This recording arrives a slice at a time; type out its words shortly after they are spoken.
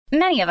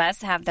Many of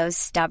us have those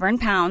stubborn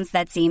pounds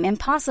that seem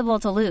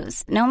impossible to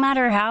lose, no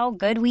matter how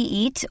good we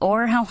eat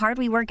or how hard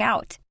we work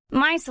out.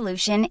 My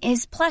solution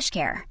is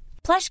PlushCare.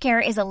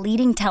 PlushCare is a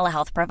leading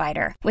telehealth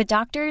provider with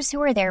doctors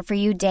who are there for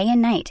you day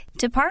and night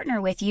to partner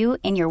with you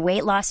in your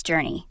weight loss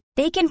journey.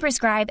 They can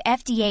prescribe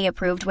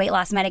FDA-approved weight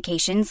loss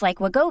medications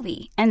like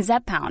Wegovy and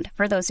Zepbound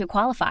for those who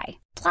qualify.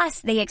 Plus,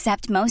 they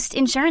accept most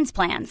insurance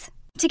plans.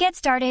 To get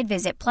started,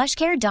 visit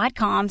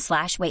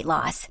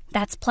plushcare.com/weightloss.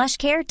 That's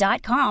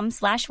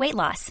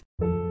plushcare.com/weightloss.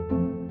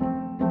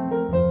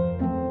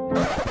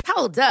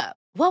 Hold up.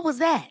 What was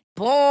that?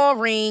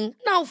 Boring.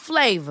 No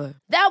flavor.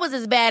 That was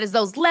as bad as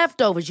those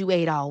leftovers you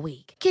ate all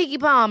week. Keke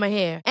Palmer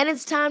here. And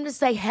it's time to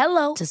say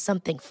hello to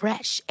something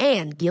fresh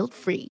and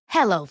guilt-free.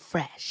 Hello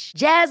Fresh.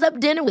 Jazz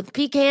up dinner with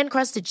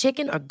pecan-crusted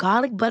chicken or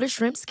garlic butter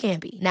shrimp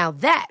scampi. Now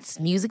that's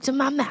music to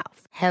my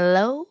mouth.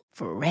 Hello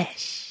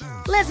Fresh.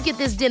 Let's get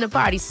this dinner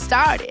party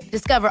started.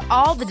 Discover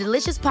all the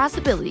delicious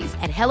possibilities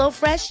at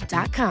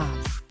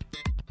hellofresh.com.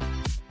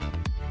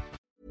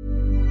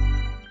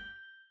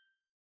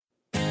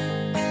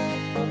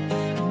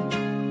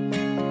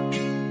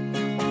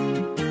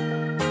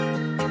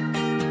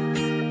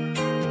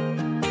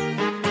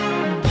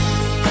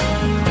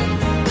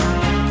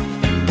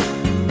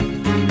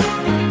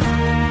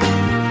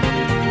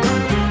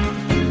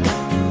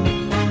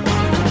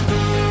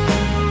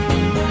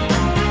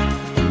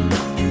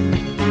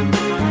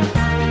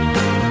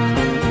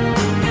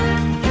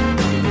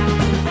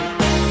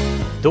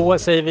 Då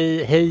säger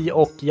vi hej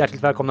och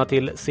hjärtligt välkomna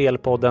till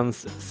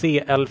CL-poddens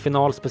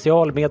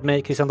CL-finalspecial med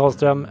mig Christian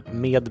Dahlström.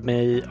 Med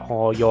mig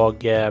har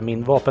jag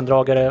min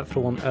vapendragare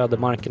från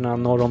ödemarkerna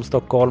norr om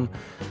Stockholm,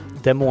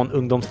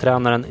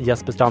 demonungdomstränaren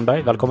Jesper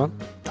Strandberg. Välkommen.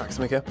 Tack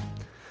så mycket.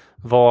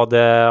 Vad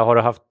har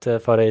du haft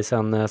för dig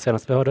sen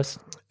senast vi hördes?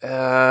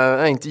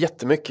 Nej, inte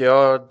jättemycket.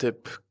 Jag har typ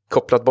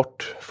kopplat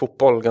bort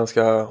fotboll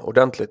ganska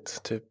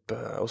ordentligt.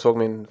 Och såg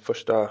min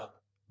första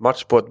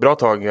match på ett bra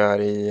tag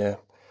här i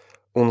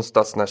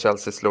onsdags när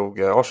Chelsea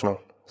slog Arsenal.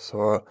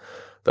 Så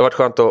det har varit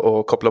skönt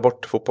att koppla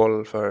bort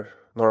fotboll för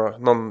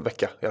någon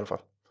vecka i alla fall.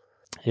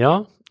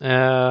 Ja,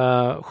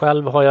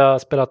 själv har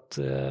jag spelat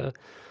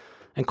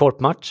en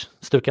kortmatch,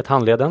 stukat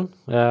handleden.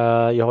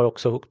 Jag har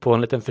också huggit på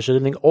en liten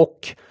förkylning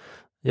och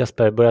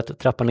Jesper börjat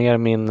trappa ner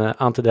min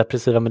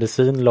antidepressiva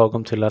medicin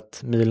lagom till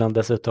att Milan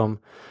dessutom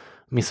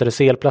missade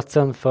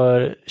CL-platsen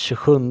för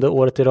 27:e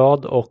året i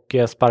rad och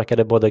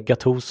sparkade både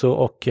Gattuso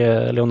och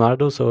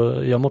Leonardo,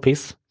 så jag mår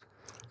piss.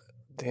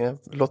 Det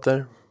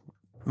låter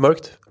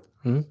mörkt.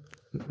 Mm.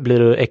 Blir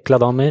du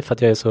äcklad av mig för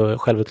att jag är så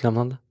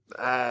självutlämnande?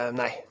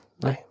 Nej.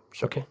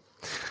 Okay.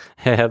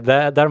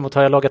 Däremot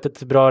har jag lagat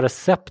ett bra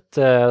recept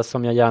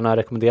som jag gärna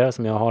rekommenderar,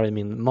 som jag har i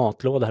min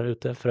matlåda här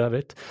ute för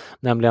övrigt.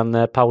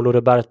 Nämligen Paolo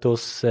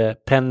Robertos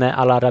penne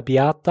alla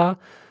arrabbiata,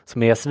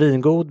 som är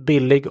svingod,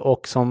 billig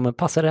och som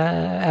passar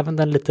även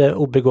den lite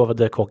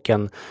obegåvade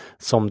kocken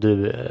som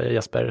du,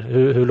 Jesper.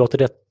 Hur låter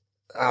det?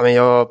 Ja,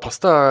 men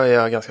pasta är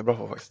jag ganska bra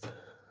på faktiskt.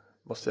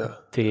 Måste jag.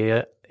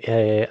 Det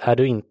är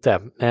du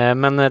inte.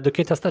 Men du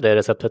kan ju testa det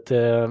receptet.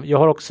 Jag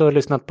har också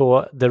lyssnat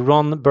på The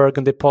Ron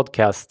Burgundy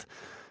Podcast.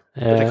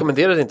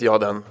 Rekommenderade inte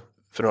jag den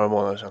för några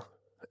månader sedan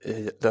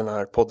i den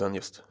här podden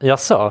just?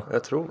 Jaså?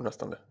 Jag tror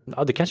nästan det.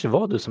 Ja, det kanske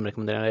var du som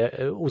rekommenderade. Jag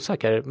är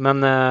osäker.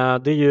 Men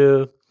det är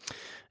ju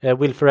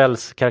Will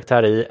Ferrells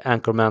karaktär i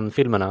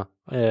Anchorman-filmerna.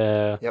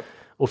 Yep.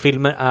 Och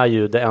filmer är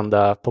ju det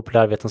enda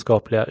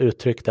populärvetenskapliga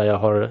uttryck där jag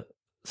har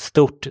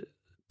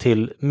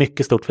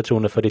mycket stort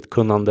förtroende för ditt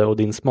kunnande och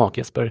din smak,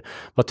 Jesper.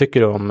 Vad tycker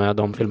du om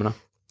de filmerna?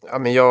 Ja,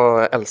 men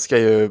jag älskar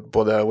ju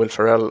både Will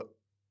Ferrell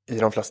i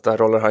de flesta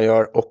roller han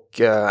gör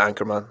och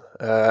Anchorman.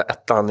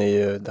 Ettan är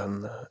ju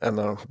en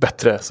av de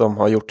bättre som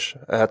har gjorts.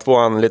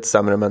 Tvåan lite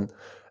sämre, men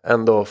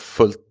ändå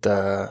fullt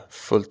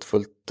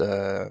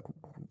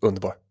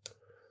underbar.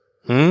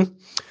 Mm.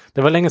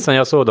 Det var länge sedan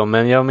jag såg dem,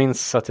 men jag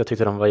minns att jag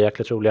tyckte de var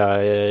jäkligt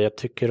roliga. Jag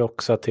tycker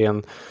också att det är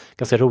en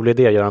ganska rolig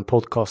idé att göra en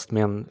podcast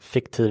med en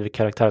fiktiv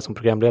karaktär som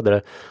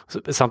programledare.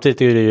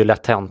 Samtidigt är det ju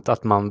lätt hänt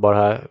att man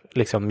bara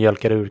liksom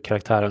mjölkar ur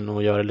karaktären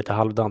och gör det lite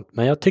halvdant.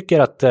 Men jag tycker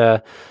att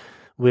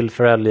Will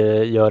Ferrell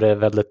gör det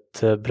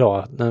väldigt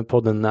bra. Den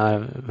podden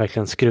är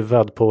verkligen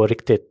skruvad på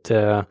riktigt.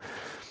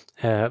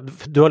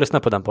 Du har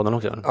lyssnat på den podden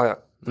också? Ja.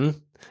 Mm.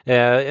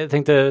 Jag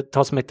tänkte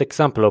ta som ett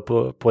exempel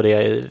på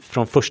det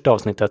från första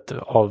avsnittet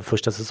av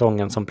första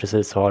säsongen som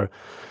precis har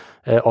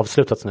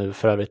avslutats nu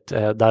för övrigt,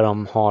 där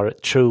de har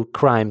true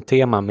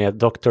crime-tema med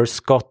Dr.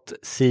 Scott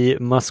C.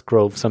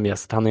 Musgrove som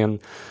gäst. Han är en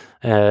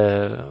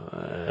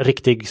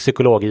riktig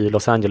psykolog i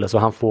Los Angeles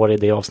och han får i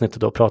det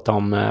avsnittet då prata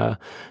om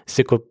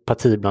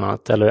psykopati bland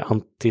annat, eller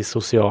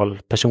antisocial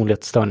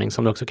personlighetsstörning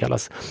som det också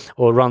kallas.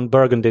 Och Ron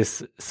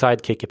Burgundys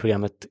sidekick i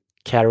programmet,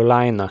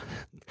 Carolina,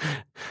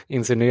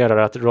 insinuerar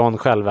att Ron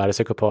själv är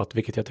psykopat,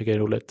 vilket jag tycker är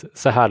roligt.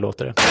 Så här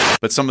låter det.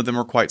 But some of them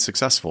are quite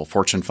successful.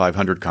 Fortune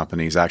 500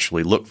 companies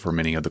actually look for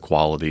many of the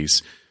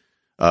qualities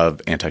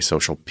of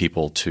antisocial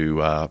people to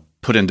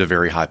put into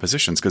very high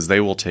positions because they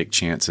will take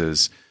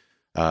chances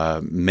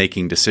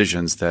making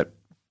decisions that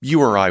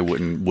you or I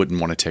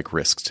wouldn't want to take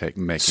risks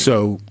making.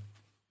 So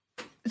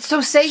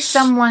So say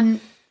someone,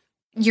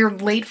 you're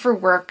late for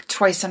work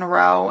twice in a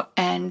row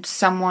and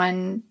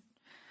someone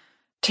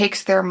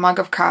takes their mug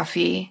of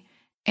coffee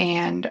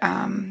and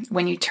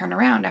when you turn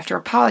around after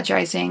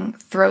apologizing,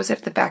 throws it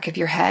at the back of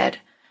your head,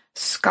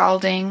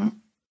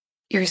 scalding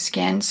your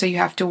skin so you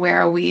have to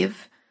wear a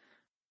weave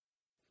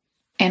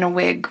and a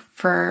wig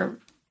for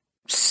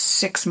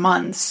 6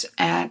 months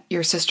at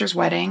your sister's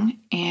wedding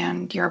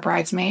and you're a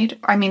bridesmaid.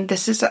 I mean,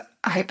 this is a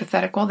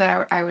hypothetical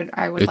that I would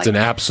It's like. an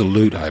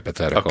absolute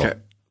hypothetical.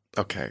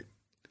 Okay.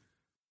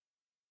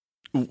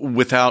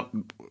 Without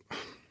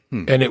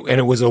And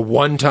it was a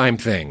one-time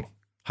thing.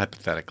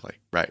 hypothetically,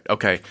 right?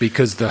 Okay.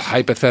 Because the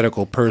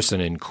hypothetical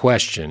person in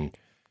question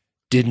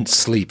didn't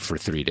sleep for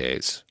 3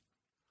 days.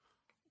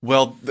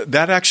 Well,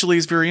 that actually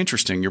is very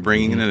interesting. You're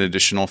bringing in an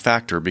additional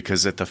factor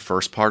because at the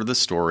first part of the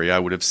story, I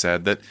would have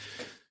said that,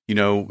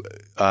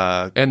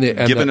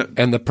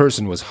 And the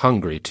person was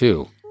hungry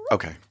too.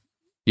 Okay.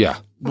 Yeah.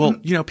 Well,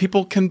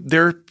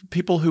 there are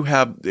people who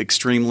have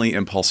extremely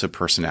impulsive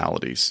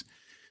personalities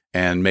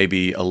and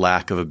maybe a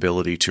lack of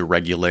ability to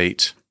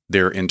regulate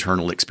their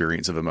internal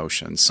experience of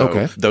emotions.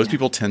 So those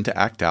people tend to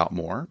act out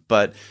more,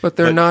 but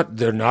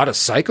they're not a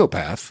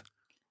psychopath.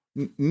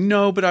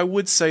 No, but I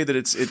would say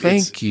that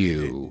Thank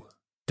you,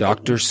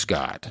 Dr.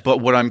 Scott.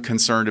 But what I'm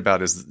concerned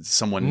about is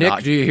someone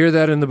Nick, do you hear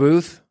that in the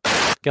booth?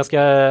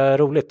 Ganska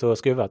roligt och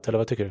skruvat, eller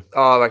vad tycker du?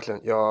 Ja, verkligen.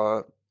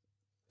 Jag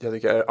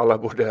tycker alla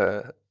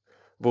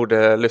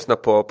borde lyssna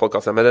på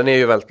podcasten. Men den är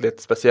ju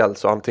väldigt speciell,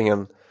 så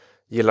antingen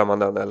gillar man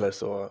den eller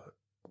så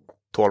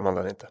tål man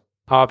den inte.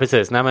 Ja,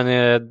 precis. Nej, men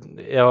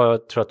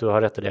jag tror att du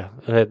har rätt i det.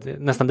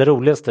 Nästan det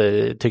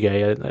roligaste tycker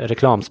jag är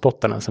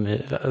reklamspottarna som är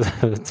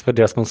för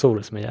deras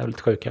sponsorer som är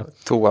jävligt sjuka.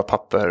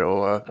 Toapapper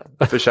och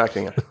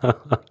försäkringar.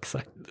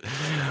 Exakt.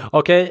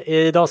 Okej,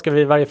 idag ska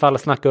vi i varje fall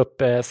snacka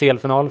upp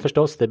CL-final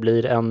förstås. Det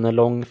blir en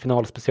lång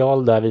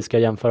finalspecial där vi ska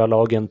jämföra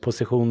lagen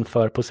position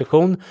för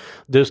position.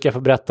 Du ska få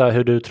berätta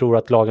hur du tror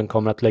att lagen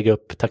kommer att lägga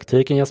upp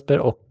taktiken, Jesper,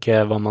 och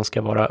vad man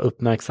ska vara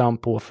uppmärksam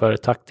på för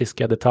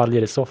taktiska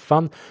detaljer i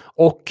soffan.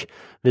 Och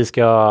vi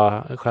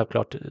ska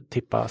självklart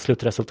tippa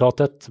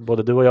slutresultatet,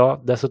 både du och jag.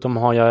 Dessutom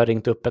har jag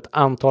ringt upp ett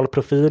antal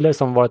profiler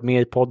som varit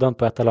med i podden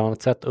på ett eller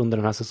annat sätt under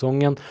den här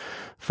säsongen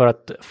för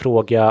att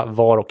fråga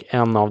var och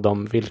en av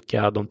dem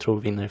vilka de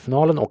tror vinner i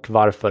finalen och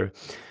varför.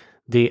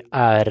 Det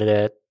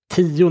är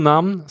 10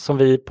 namn som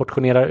vi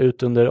portionerar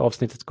ut under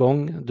avsnittets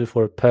gång. Du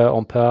får pö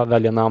om pö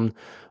välja namn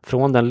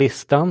från den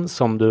listan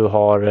som du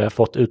har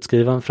fått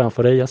utskriven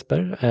framför dig,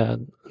 Jesper,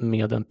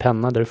 med en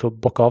penna där du får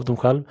bocka av dem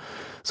själv.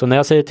 Så när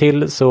jag säger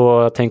till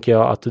så tänker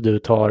jag att du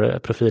tar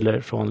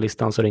profiler från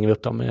listan så ringer vi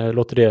upp dem.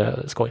 Låter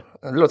det skoj?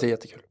 Det låter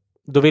jättekul.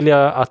 Då vill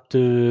jag att du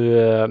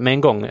med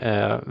en gång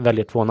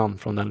väljer 2 namn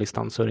från den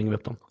listan så ringer vi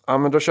upp dem. Ja,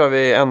 men då kör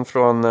vi en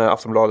från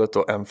Aftonbladet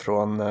och en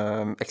från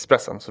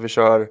Expressen. Så vi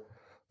kör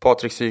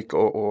Patrik Syk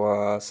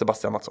och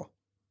Sebastian Mattsson.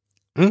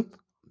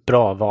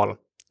 Bra val.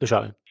 Då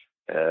kör vi.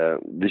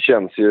 Det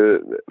känns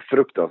ju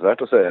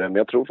fruktansvärt att säga det, men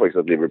jag tror faktiskt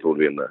att Liverpool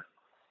vinner.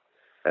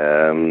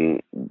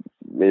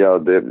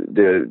 Men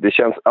det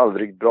känns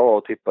aldrig bra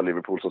att tippa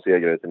Liverpool som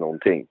segrare till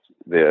någonting.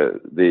 Det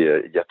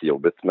är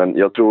jättejobbigt. Men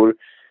jag tror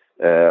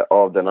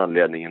av den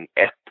anledningen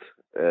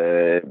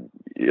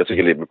jag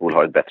tycker Liverpool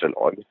har ett bättre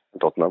lag än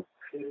Tottenham.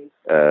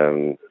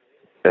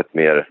 Ett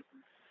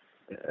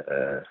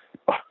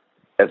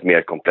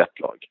mer komplett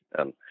lag.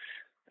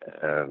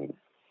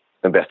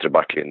 En bättre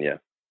backlinje.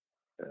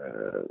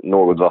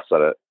 Något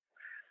vassare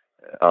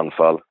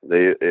anfall. Det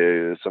är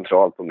ju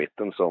centralt på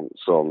mitten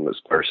som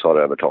Spurs har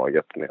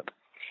övertaget med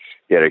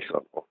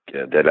Eriksson och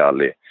Dele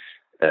Alli.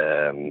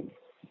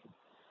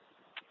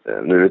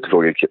 Nu är det ett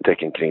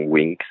frågetecken kring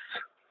Winks.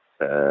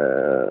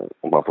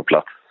 Om han får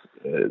plats.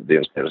 Det är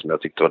en spelare som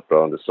jag tyckte var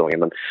bra under säsongen.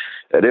 Men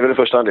det är väl den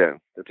första anledningen.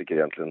 Jag tycker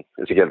helt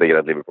enkelt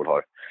att Liverpool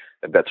har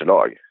ett bättre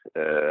lag.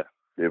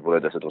 Liverpool har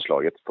dessutom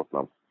slagit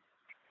Tottenham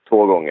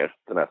 2 gånger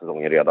den här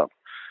säsongen redan.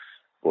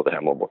 Både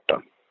hemma och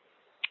borta.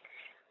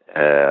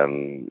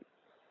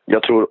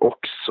 Jag tror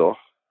också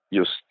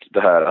just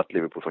det här att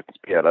Liverpool faktiskt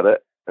spelade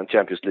en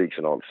Champions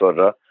League-final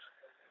förra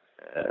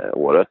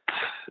året.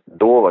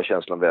 Då var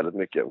känslan väldigt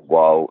mycket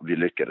wow, vi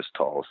lyckades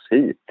ta oss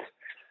hit.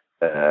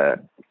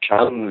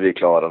 Kan vi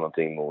klara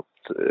någonting mot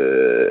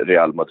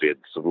Real Madrid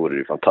så vore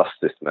det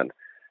fantastiskt, men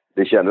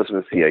det kändes som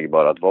en seger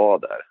bara att vara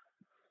där.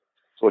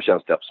 Så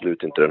känns det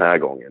absolut inte den här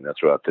gången. Jag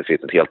tror att det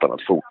finns ett helt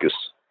annat fokus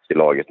i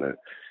laget nu.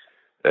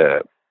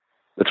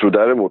 Jag tror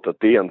däremot att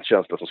det är en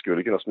känsla som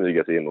skulle kunna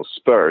smyga sig in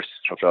hos Spurs,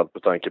 framförallt på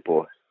tanke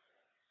på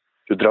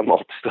hur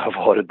dramatiskt det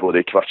har varit både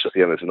i kvarts och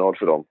semifinal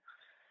för dem.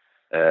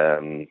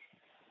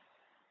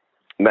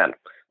 Men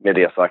med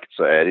det sagt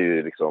så är det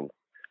ju liksom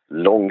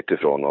långt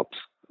ifrån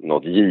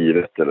något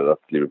givet eller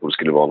att Liverpool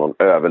skulle vara någon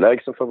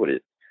överlägsen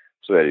favorit.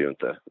 Så är det ju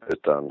inte.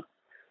 Utan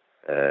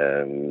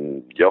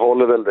jag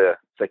håller väl det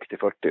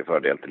 60-40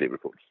 fördel till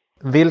Liverpool.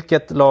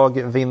 Vilket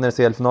lag vinner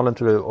CL-finalen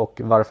tror du och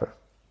varför?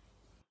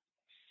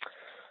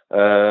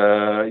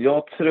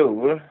 Jag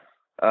tror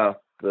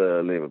att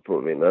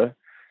Liverpool vinner.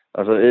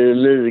 Alltså i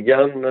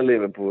ligan när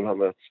Liverpool har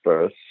mött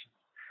Spurs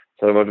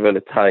så har det varit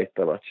väldigt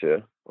tajta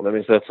matcher. Om jag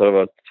minns rätt så har det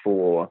varit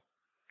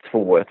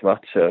 2-1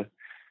 matcher.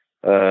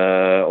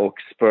 Och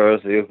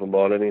Spurs är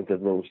uppenbarligen inte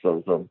ett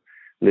motstånd som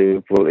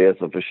Liverpool är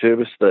så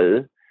förtjusta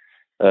i.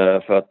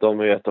 För att de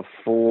är ett av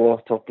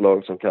få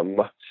topplag som kan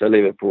matcha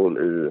Liverpool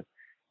i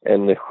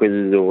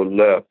energi och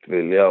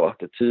löpvilja och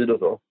attityd och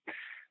så.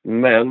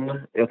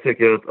 Men jag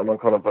tycker att om man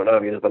kollar på den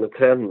övergripande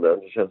trenden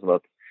så känns det som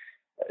att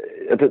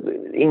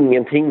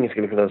ingenting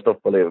skulle kunna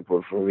stoppa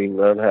Liverpool från att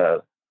vinna den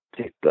här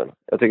titeln.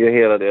 Jag tycker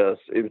hela deras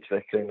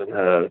utveckling den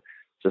här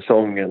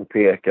säsongen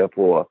pekar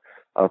på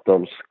att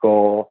de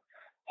ska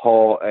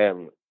ha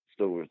en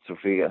stor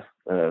trofé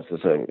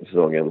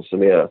säsongen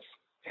summeras.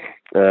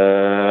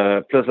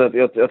 Plus att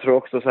jag tror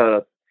också så här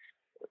att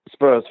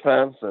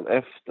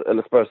Spurs-fansen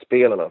eller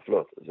Spurs-spelarna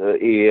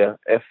är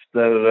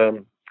efter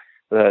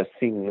den här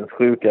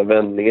sinnessjuka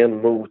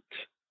vändningen mot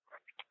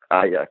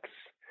Ajax.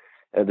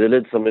 Det är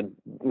lite som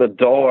med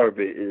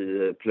Derby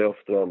i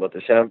playoff-dramat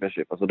i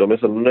Championship. Alltså de är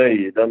så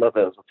nöjda med att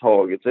ens har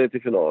tagit sig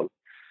till final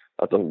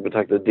att de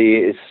betraktar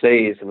det i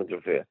sig som en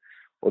trofé.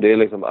 Och det är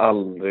liksom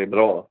aldrig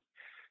bra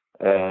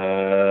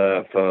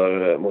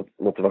för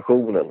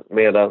motivationen.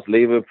 Medan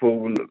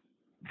Liverpool,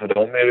 för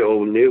dem är det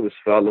old news,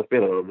 för alla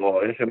spelare har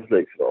varit i Champions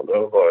League-final. Det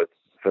har varit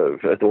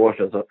för ett år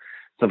sedan.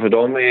 Så för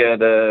dem är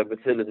det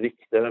betydligt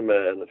viktigare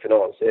med en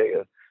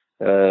finalseger.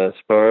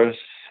 Spurs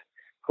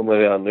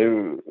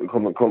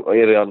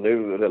är redan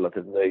nu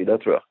relativt nöjda,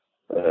 tror jag.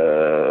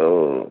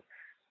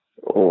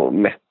 Och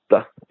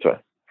mätta, tror jag.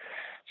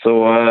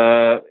 Så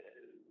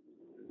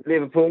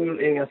Liverpool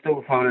är inga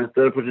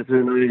storfavoriter.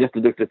 Pochettino är en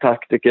jätteduktig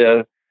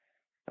taktiker.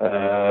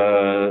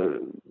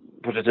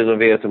 Pochettino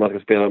vet hur man ska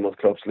spela mot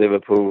Klopps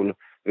Liverpool.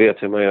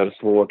 Vet hur man gör det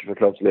svårt för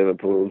Klopps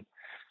Liverpool.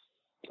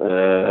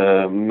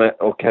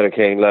 Och Harry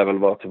Kane lär väl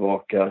vara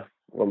tillbaka,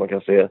 vad man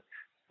kan se. I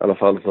alla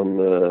fall som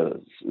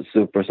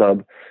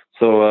supersub.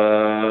 Så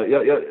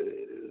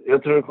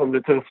jag tror det kommer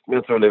bli tufft, men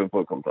jag tror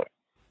Liverpool kommer ta.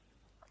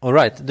 All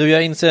right. Du,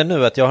 jag inser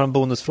nu att jag har en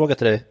bonusfråga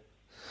till dig.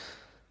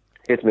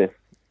 Hit me.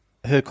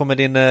 Hur kommer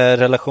din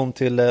relation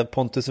till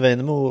Pontus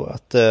Weinemo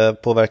att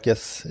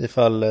påverkas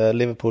ifall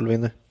Liverpool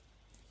vinner?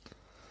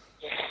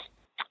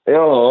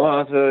 Ja,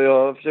 alltså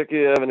jag försöker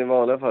ju även i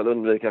vanliga fall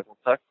undvika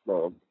kontakt med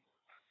honom.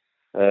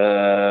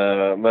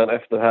 Men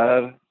efter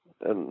här,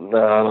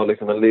 när han har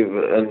liksom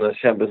en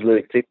Champions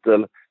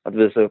League-titel att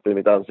visa upp i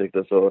mitt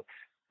ansikte, så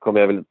kommer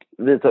jag väl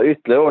vidta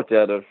ytterligare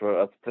åtgärder för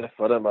att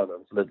träffa den mannen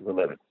så lite som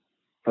möjligt.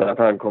 För att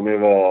han kommer ju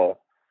vara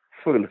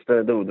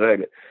fullständigt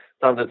odräglig.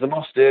 Samtidigt så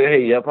måste jag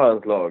heja på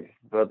hans lag.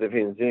 För att det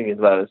finns ju inget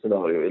värre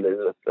scenario i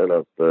livet än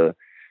att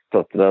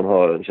Tottenham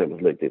har en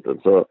Champions League-titel.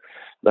 Så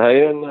det här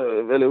är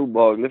en väldigt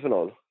obehaglig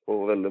final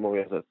på väldigt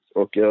många sätt.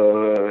 Och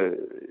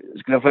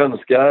skulle jag få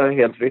önska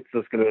helt fritt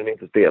så skulle den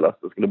inte spelas.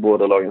 Då skulle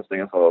båda lagen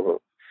stängas av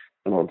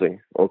eller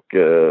någonting. Och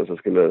så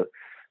skulle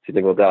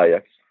City gå till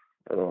Ajax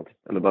eller någonting.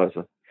 Eller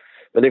Barca.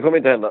 Men det kommer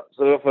inte hända.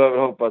 Så då får jag väl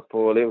hoppas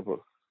på Liverpool.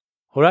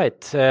 All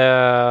right.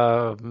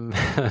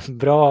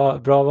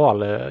 Bra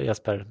val,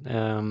 Jesper.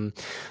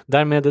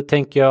 Därmed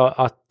tänker jag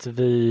att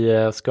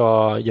vi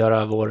ska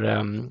göra vår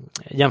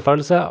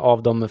jämförelse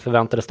av de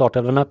förväntade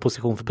startelvorna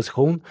position för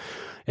position,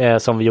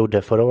 som vi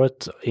gjorde förra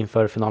året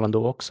inför finalen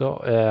då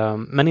också.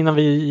 Men innan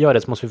vi gör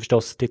det så måste vi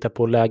förstås titta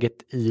på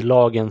läget i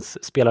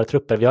lagens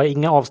spelartrupper. Vi har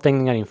inga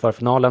avstängningar inför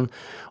finalen,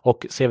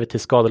 och ser vi till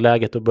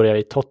skadeläget och börjar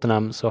i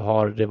Tottenham så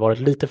har det varit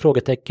lite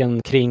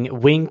frågetecken kring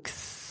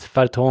Winks,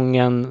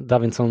 Vertonghen,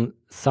 Davinson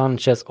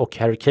Sanchez och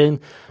Harry Kane.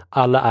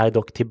 Alla är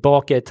dock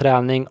tillbaka i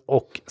träning,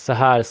 och så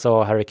här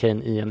sa Harry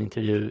Kane i en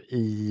intervju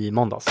i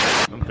måndags.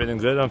 I'm feeling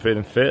good, I'm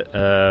feeling fit.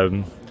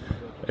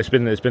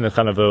 It's been a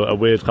kind of a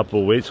weird couple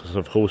of weeks because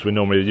of course we're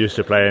normally used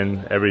to playing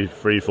every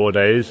 3-4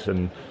 days,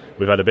 and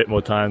we've had a bit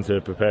more time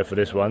to prepare for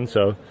this one.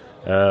 So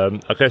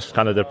I guess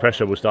kind of the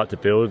pressure will start to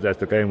build as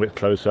the game gets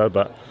closer,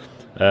 but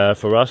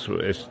for us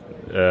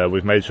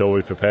we've made sure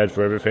we've prepared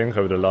for everything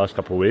over the last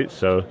couple of weeks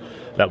so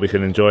that we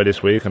can enjoy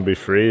this week and be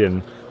free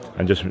and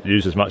just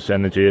use as much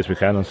energy as we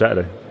can on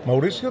Saturday.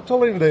 Mauricio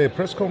told in the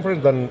press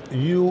conference that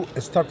you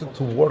started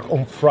to work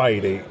on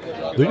Friday.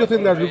 Do you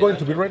think that you're going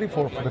to be ready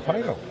for the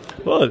final?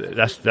 Well,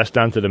 that's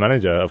down to the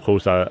manager. Of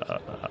course,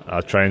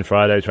 I train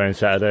Friday, train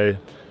Saturday.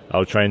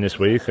 I'll train this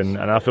week and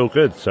I feel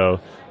good. So,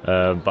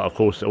 but of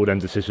course, all them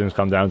decisions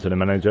come down to the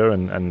manager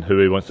and who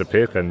he wants to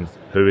pick and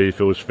who he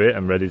feels fit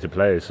and ready to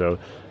play. So,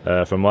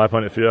 from my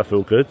point of view, I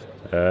feel good.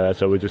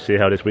 So we'll just see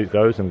how this week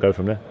goes and go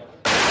from there.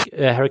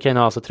 Harry Kane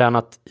har alltså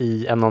tränat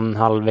i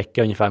 1,5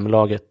 vecka ungefär med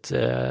laget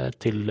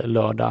till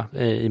lördag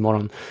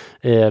imorgon.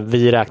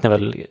 Vi räknar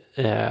väl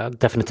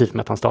definitivt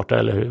med att han startar,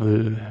 eller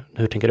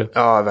hur tänker du?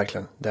 Ja,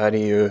 verkligen. Det här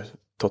är ju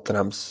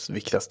Tottenhams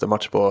viktigaste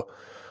match på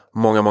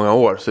många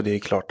år, så det är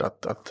klart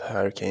att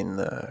Harry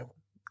Kane,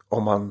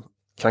 om han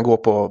kan gå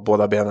på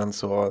båda benen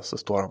så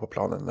står han på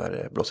planen när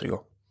det blåser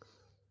igång.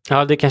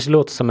 Ja, det kanske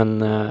låter som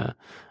en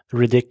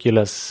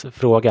ridiculous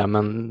fråga,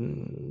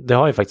 men det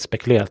har ju faktiskt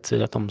spekulerats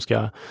i att de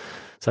ska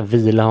så här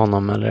vila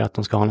honom, eller att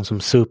de ska ha honom som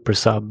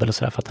supersub eller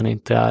så här, för att han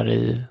inte är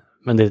i,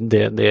 men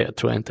det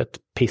tror jag inte ett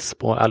piss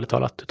på, ärligt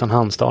talat, utan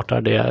han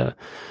startar. Det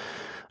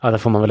Ja, det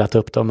får man väl äta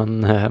upp då,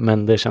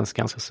 men det känns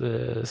ganska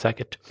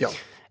säkert. Ja.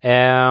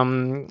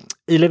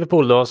 I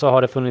Liverpool då så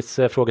har det funnits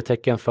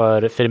frågetecken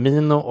för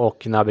Firmino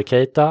och Naby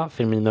Keita.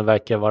 Firmino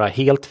verkar vara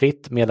helt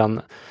fit,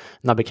 medan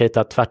Naby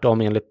Keita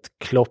tvärtom enligt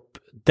Klopp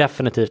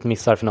definitivt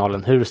missar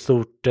finalen. Hur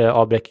stort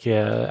avbräck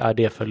är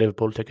det för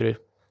Liverpool, tycker du?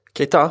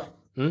 Keita?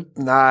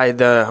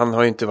 Nej, han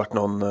har ju inte varit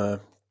någon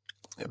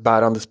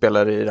bärande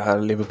spelare i det här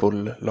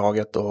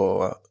Liverpool-laget,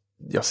 och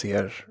jag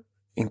ser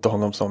inte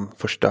honom som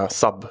första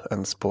sub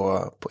ens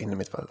på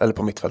innermittfält, eller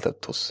på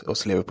mittfältet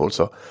hos Liverpool.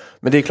 Så.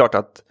 Men det är klart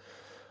att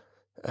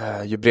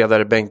ju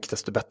bredare bänk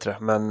desto bättre.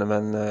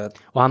 Men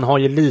och han har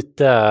ju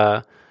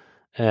lite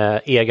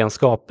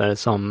egenskaper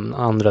som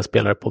andra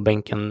spelare på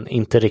bänken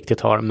inte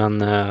riktigt har, men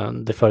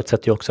det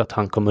förutsätter ju också att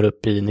han kommer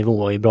upp i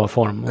nivå och i bra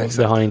form, och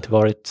det har inte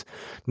varit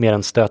mer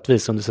än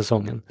stötvis under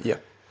säsongen. Yeah.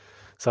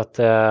 Så att,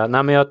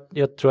 nej, men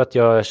jag tror att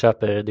jag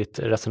köper ditt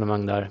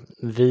resonemang där.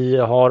 Vi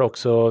har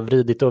också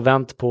vridit och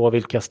vänt på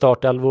vilka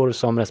startelvor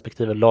som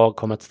respektive lag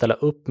kommer att ställa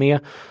upp med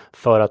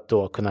för att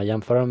då kunna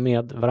jämföra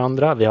med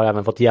varandra. Vi har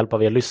även fått hjälp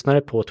av er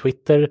lyssnare på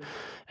Twitter.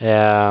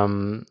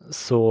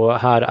 Så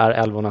här är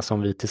elvorna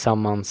som vi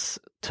tillsammans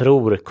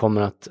tror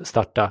kommer att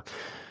starta.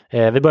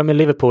 Vi börjar med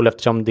Liverpool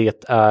eftersom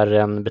det är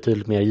en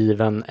betydligt mer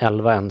given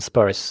 11 än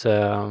Spurs.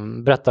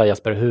 Berätta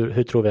Jesper,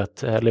 hur tror vi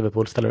att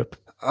Liverpool ställer upp?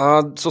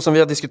 Så som vi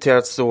har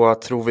diskuterat så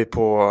tror vi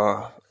på,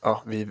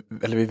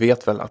 vi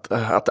vet väl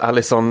att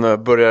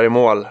Alisson börjar i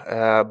mål.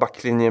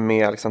 Backlinje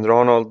med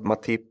Alexander-Arnold,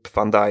 Matip,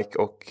 Van Dijk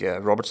och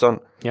Robertson.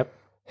 Yep.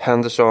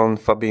 Henderson,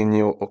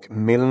 Fabinho och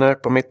Milner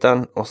på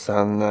mitten. Och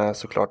sen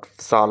såklart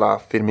Salah,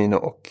 Firmino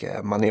och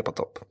Mané på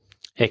topp.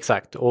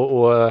 Exakt,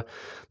 och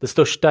det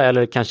största,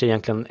 eller kanske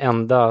egentligen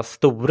enda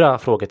stora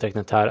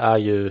frågetecknet här är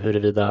ju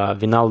huruvida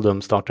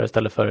Wijnaldum startar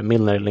istället för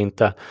Milner eller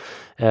inte.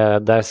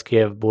 Där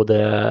skrev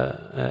både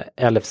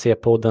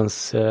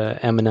LFC-poddens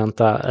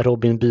eminenta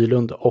Robin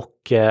Bylund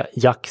och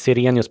Jack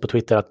Sirenius på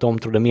Twitter att de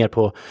trodde mer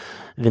på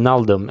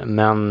Wijnaldum,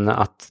 men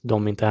att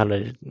de inte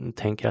heller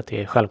tänker att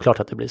det är självklart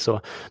att det blir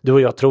så. Du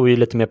och jag tror ju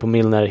lite mer på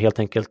Milner helt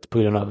enkelt på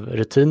grund av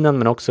rutinen,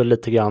 men också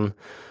lite grann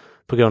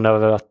på grund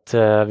av att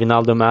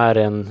Wijnaldum är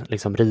en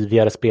liksom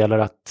rivigare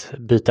spelare att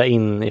byta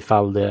in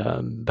ifall det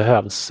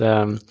behövs.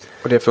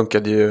 Och det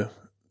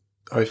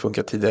har ju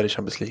funkat tidigare i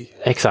Champions League.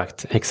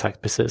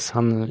 Exakt, precis.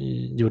 Han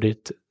gjorde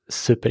ett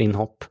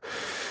superinhopp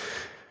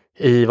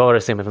i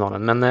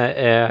semifinalen. Men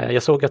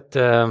jag såg att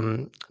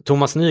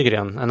Thomas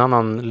Nygren, en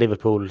annan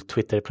Liverpool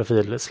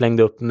Twitter-profil,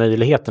 slängde upp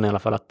möjligheten i alla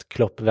fall att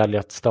Klopp väljer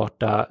att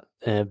starta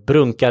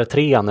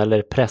brunkartrean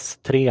eller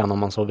presstrean om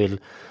man så vill,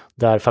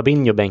 där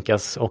Fabinho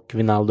bänkas och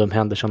Wijnaldum,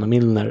 Henderson och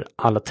Milner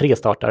alla tre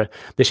startar.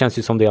 Det känns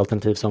ju som det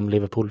alternativ som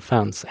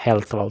Liverpool-fans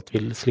helst av allt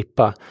vill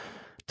slippa.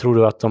 Tror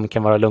du att de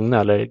kan vara lugna,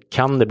 eller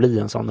kan det bli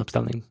en sån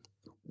uppställning?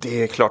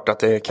 Det är klart att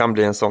det kan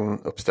bli en sån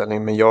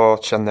uppställning, men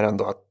jag känner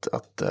ändå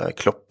att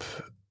Klopp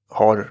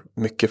har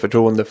mycket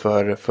förtroende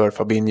för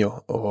Fabinho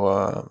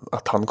och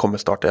att han kommer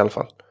starta i alla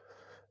fall.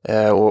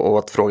 Och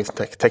att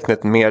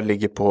frågetecknet mer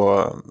ligger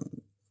på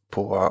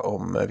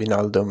om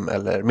Wijnaldum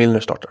eller Milner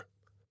startar.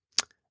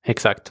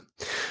 Exakt.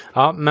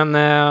 Ja,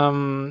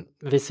 men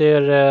vi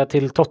ser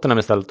till Tottenham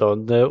istället då.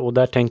 Och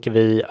där tänker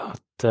vi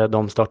att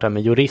de startar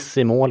med Lloris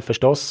i mål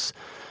förstås.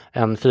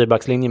 En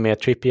fyrbackslinje med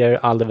Trippier,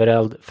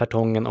 Alderweireld,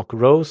 Vertonghen och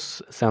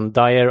Rose. Sen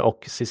Dyer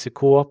och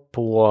Sissoko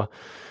på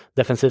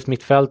defensivt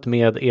mittfält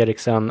med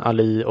Eriksen,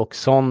 Ali och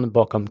Son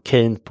bakom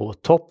Kane på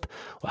topp.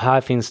 Och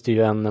här finns det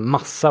ju en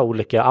massa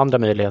olika andra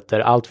möjligheter.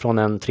 Allt från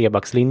en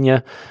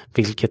trebackslinje,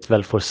 vilket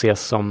väl får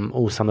ses som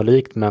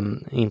osannolikt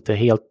men inte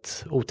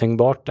helt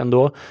otänkbart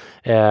ändå.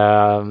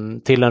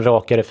 Till en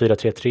rakare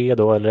 4-3-3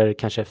 då, eller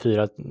kanske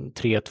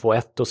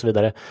 4-3-2-1 och så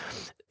vidare.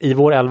 I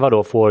vår 11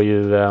 då får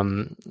ju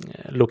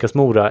Lucas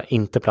Moura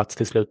inte plats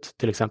till slut,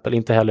 till exempel.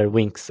 Inte heller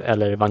Winks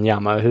eller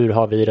Wanyama. Hur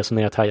har vi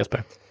resonerat här,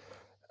 Jesper?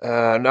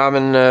 Nej,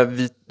 men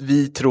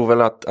vi tror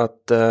väl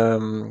att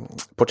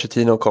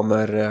Pochettino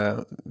kommer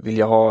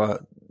vilja ha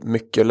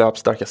mycket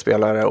löpstarka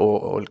spelare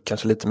och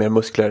kanske lite mer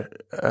muskler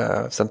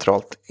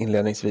centralt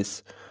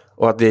inledningsvis.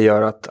 Och att det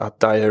gör att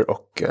Dyer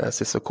och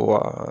Sissoko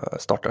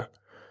startar.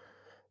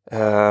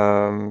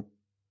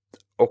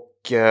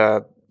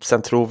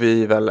 Sen tror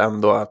vi väl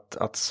ändå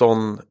att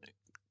Son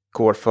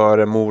går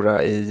före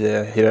Moura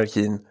i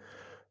hierarkin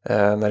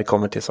när det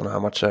kommer till sådana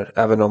här matcher.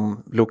 Även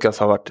om Lucas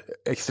har varit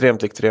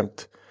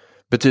extremt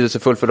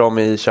betydelsefull för dem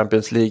i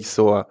Champions League,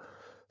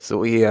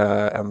 så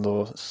är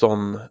ändå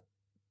Son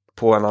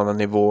på en annan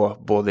nivå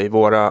både i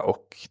våra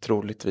och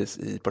troligtvis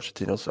i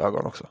Pochettinos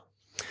ögon också.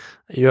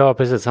 Ja,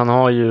 precis. Han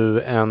har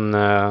ju han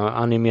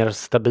är mer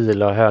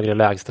stabil och högre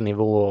lägsta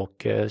nivå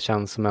och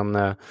känns som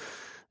en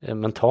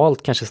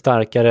mentalt kanske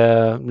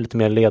starkare, lite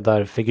mer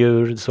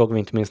ledarfigur. Det såg vi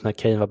inte minst när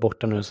Kane var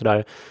borta nu och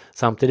sådär.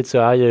 Samtidigt så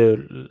är ju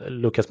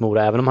Lucas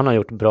Moura, även om han har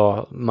gjort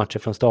bra matcher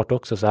från start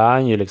också, så är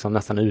han ju liksom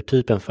nästan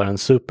urtypen för en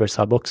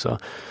supersub också.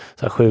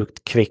 Så här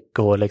sjukt kvick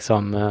och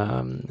liksom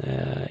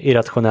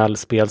irrationell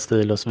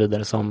spelstil och så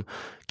vidare som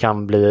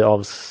kan bli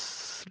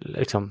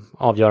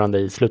avgörande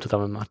i slutet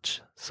av en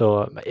match.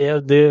 Så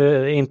det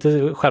är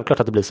inte självklart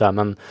att det blir så här,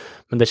 men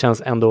det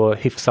känns ändå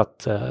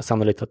hyfsat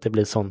sannolikt att det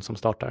blir sån som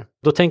startar.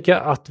 Då tänker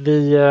jag att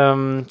vi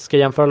ska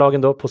jämföra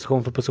lagen då,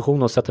 position för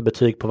position, och sätta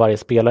betyg på varje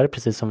spelare,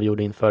 precis som vi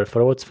gjorde inför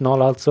förra årets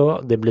final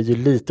alltså. Det blir ju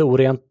lite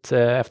orent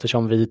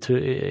eftersom vi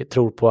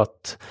tror på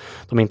att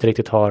de inte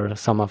riktigt har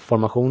samma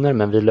formationer,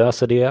 men vi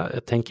löser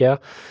det, tänker jag.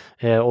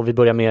 Och vi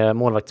börjar med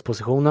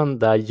målvaktspositionen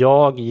där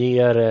jag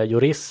ger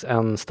Lloris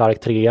en stark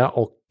 3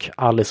 och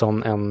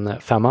Alisson en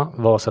 5.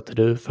 Vad sätter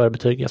du för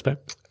betyg, Jesper?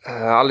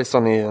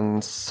 Alisson är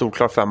en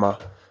solklar 5.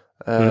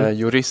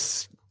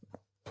 Lloris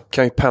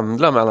kan ju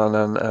pendla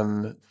mellan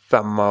en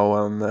 5 och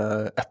en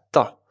 1.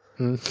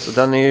 Så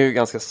den är ju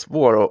ganska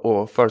svår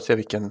att förutse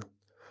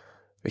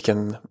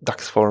vilken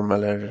dagsform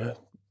eller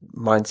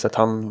mindset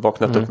han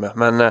vaknat upp med.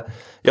 Men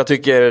jag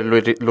tycker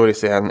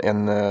Lloris är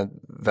en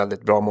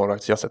väldigt bra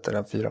målvakt, så jag sätter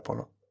en 4 på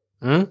honom.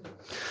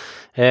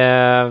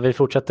 Vi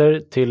fortsätter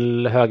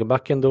till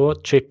högerbacken då.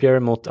 Trippier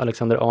mot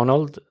Alexander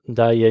Arnold.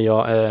 Där ger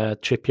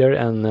jag Trippier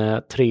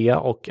en 3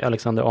 och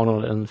Alexander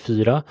Arnold en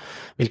 4.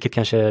 Vilket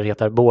kanske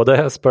retar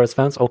både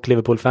Spurs-fans och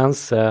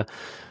Liverpool-fans.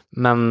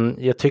 Men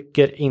jag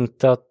tycker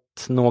inte att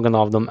någon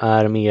av dem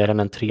är mer än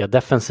en 3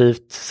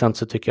 defensivt. Sen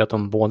så tycker jag att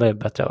de båda är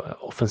bättre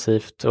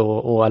offensivt.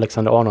 Och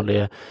Alexander Arnold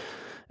är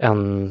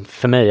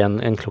för mig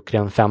en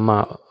klockren 5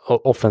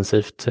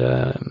 offensivt.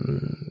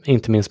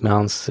 Inte minst med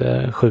hans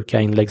sjuka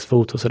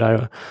inläggsfot och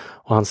sådär.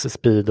 Och hans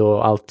speed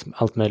och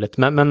allt möjligt.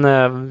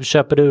 Men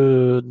köper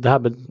du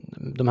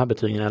de här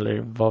betygen,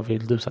 eller vad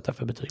vill du sätta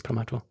för betyg på de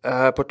här två?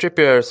 På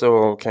Trippier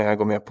så kan jag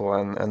gå med på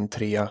en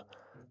 3.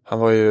 Han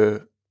var ju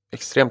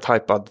extremt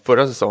hypad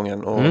förra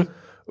säsongen och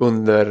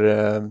under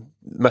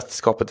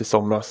mästerskapet i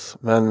somras.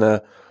 Men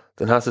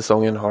den här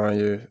säsongen har han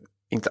ju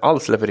inte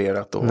alls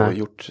levererat och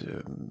gjort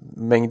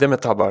mängder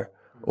med tabbar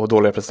och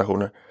dåliga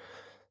prestationer.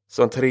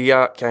 Så en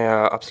 3 kan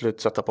jag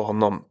absolut sätta på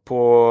honom.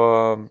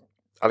 På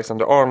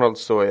Alexander Arnold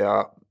så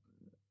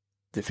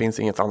det finns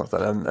inget annat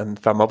än en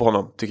 5 på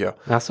honom, tycker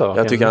jag.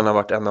 Jag tycker han har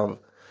varit en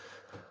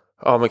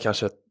av men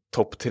kanske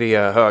topp 3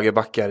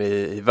 högerbackar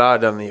i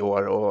världen i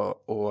år,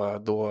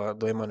 och då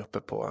är man uppe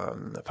på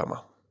en 5.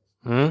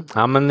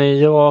 Ja, men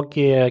jag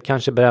är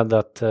kanske beredd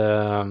att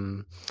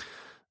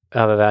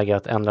överväga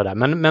att ändra där.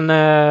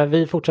 Men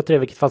vi fortsätter i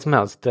vilket fall som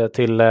helst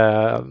till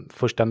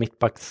första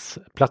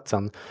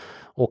mittbacksplatsen.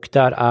 Och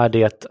där är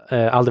det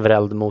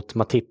Alderweireld mot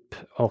Matip.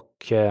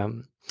 Och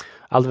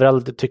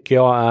Alderweireld tycker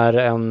jag är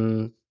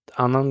en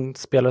annan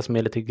spelare som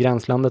är lite i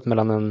gränslandet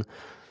mellan en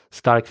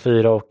stark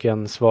 4 och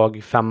en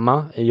svag 5.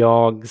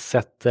 Jag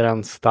sätter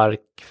en stark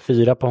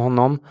 4 på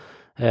honom.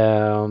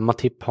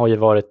 Matip har ju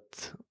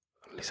varit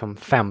liksom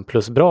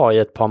 5+ bra i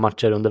ett par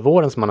matcher under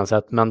våren som man har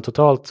sett. Men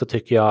totalt så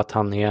tycker jag att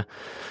han är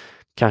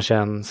kanske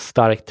en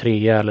stark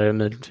 3 eller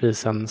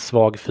möjligtvis en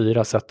svag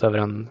 4 sett över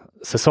en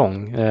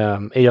säsong.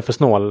 Är jag för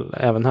snål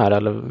även här,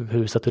 eller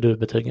hur sätter du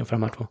betygen för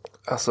de här två?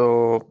 Alltså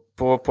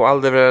på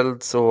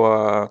Alderweireld så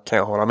kan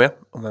jag hålla med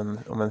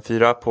om en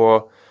 4.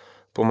 På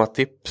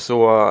Matip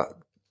så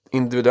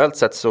individuellt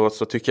sett så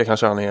tycker jag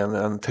kanske han är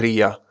en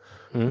 3.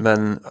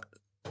 Men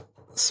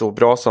så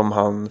bra som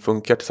han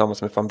funkar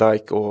tillsammans med Van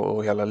Dijk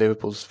och hela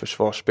Liverpools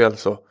försvarsspel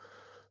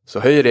så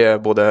höjer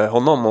det både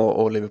honom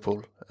och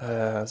Liverpool.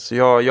 Så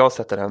jag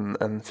sätter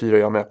en 4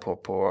 jag med på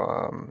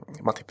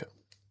Matip.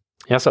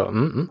 Jaså,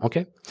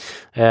 okej.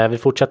 Vi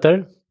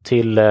fortsätter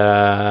till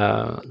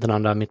den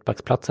andra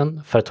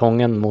mittbacksplatsen.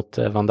 Vertonghen mot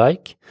Van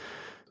Dijk.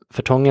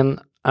 Vertonghen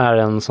är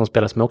en som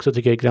spelar som jag också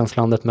tycker är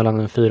gränslandet mellan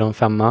en 4 och en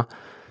 5.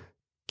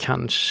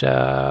 Kanske...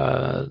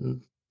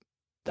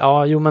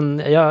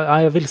 men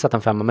jag vill sätta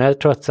en 5, men jag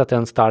tror att jag sätter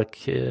en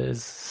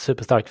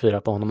superstark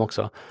 4 på honom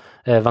också.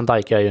 Van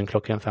Dijk är ju en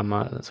klockren 5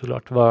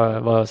 såklart.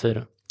 Vad säger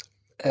du?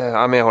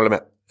 Men jag håller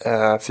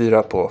med.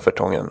 4 på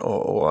Vertonghen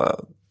och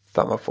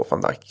 5 på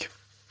Van Dijk.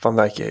 Van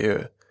Dijk är ju...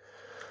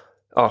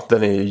 Ja,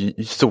 den är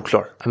ju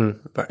solklar.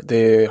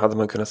 Det hade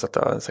man kunnat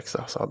sätta en 6,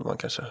 så hade man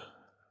kanske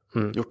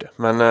gjort det.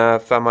 Men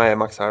 5 är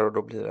max här, och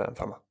då blir det en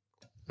 5.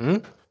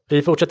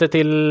 Vi fortsätter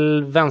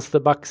till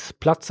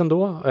vänsterbacksplatsen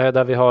då,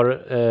 där vi har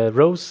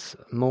Rose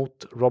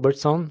mot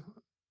Robertson.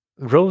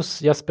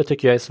 Rose, Jesper,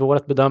 tycker jag är svår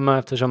att bedöma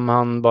eftersom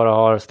han bara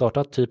har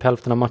startat typ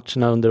hälften av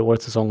matcherna under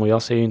årets säsong, och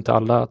jag ser ju inte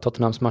alla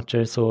Tottenhams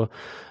matcher, så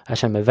jag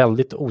känner mig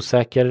väldigt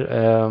osäker.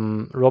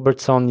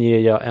 Robertson ger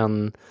jag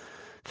en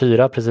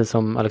 4, precis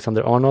som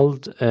Alexander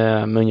Arnold,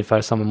 med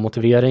ungefär samma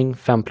motivering.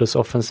 5+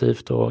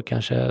 offensivt och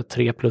kanske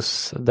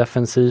 3+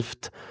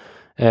 defensivt.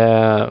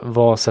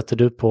 Vad sätter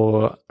du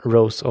på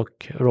Rose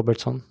och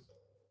Robertson?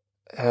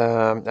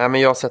 Men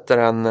jag sätter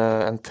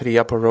en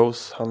 3 på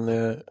Rose.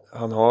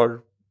 Han har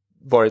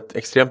varit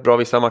extremt bra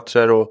vissa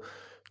matcher och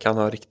kan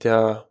ha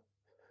riktiga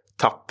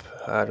tapp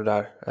här och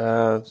där.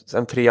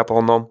 En 3 på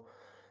honom.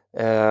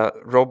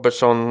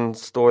 Robertson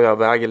står jag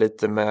och väger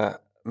lite med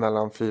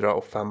mellan 4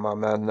 och 5,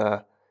 men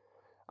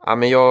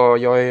jag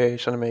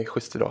känner mig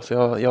schysst idag,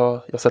 så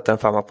jag sätter en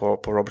 5 på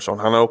Robertson.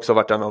 Han har också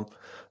varit en av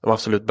de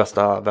absolut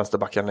bästa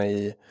vänsterbackarna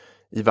i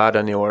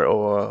världen i år,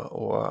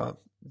 och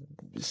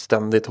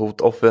ständigt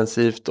hot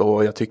offensivt,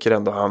 och jag tycker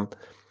ändå han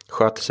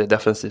sköter sig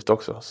defensivt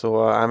också.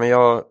 Så men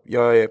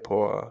jag är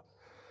på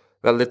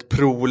väldigt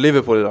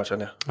pro-Liverpool idag,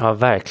 känner jag. Ja,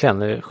 verkligen.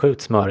 Det är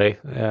sjukt smörig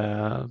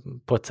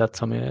på ett sätt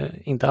som jag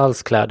inte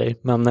alls klär dig.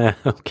 Men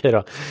okej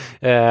då.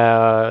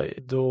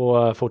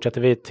 Då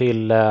fortsätter vi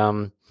till...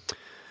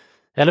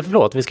 Eller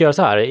förlåt, vi ska göra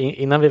så här.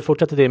 Innan vi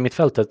fortsätter till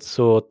mittfältet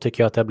så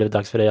tycker jag att det har blivit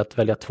dags för dig att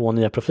välja 2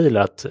 nya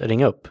profiler att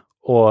ringa upp.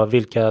 Och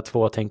vilka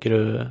 2 tänker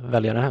du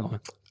välja den här gången?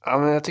 Ja,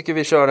 men jag tycker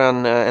vi kör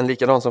en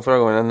likadan som förra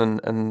gången.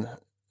 En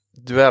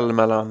duell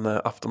mellan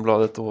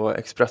Aftonbladet och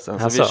Expressen.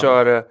 Så vi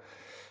kör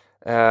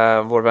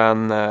vår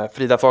vän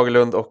Frida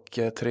Fagerlund och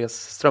Therese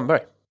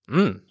Strömberg.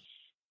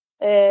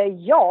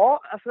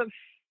 Ja, alltså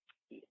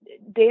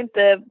det är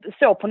inte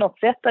så på något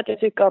sätt att jag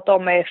tycker att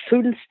de är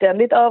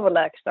fullständigt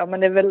överlägsna, men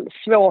det är väl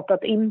svårt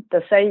att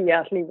inte säga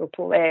att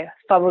Liverpool är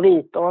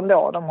favoriter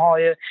ändå. De har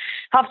ju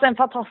haft en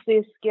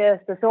fantastisk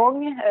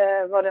säsong,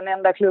 var den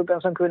enda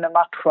klubben som kunde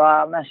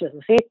matcha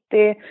Manchester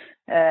City,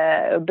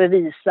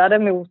 bevisade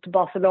mot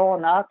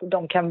Barcelona att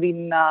de kan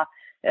vinna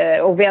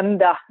och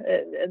vända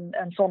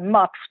en sån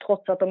match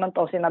trots att de inte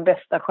har sina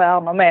bästa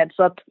stjärnor med.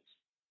 Så att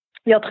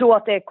jag tror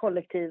att det är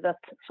kollektivet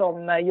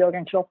som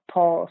Jürgen Klopp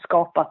har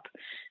skapat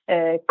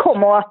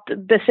kommer att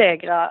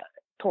besegra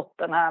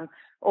Tottenham.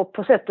 Och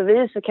på sätt och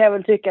vis så kan jag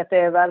väl tycka att det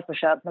är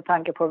välförtjänt med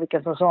tanke på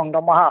vilken säsong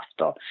de har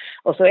haft.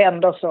 Och så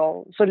ändå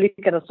så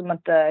lyckades de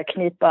inte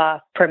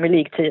knipa Premier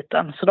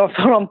League-titeln. Så då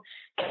får de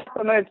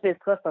kanske möjligtvis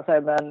trösta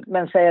sig med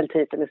en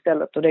CL-titel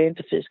istället, och det är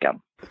inte fy skam.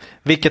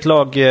 Vilket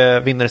lag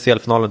vinner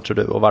CL-finalen tror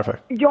du, och varför?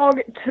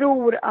 Jag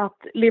tror att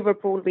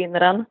Liverpool vinner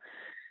den.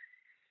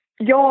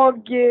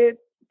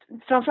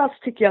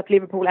 Framförallt tycker jag att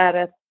Liverpool är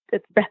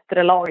ett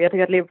bättre lag. Jag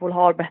tycker att Liverpool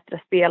har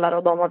bättre spelare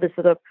och de har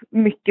visat upp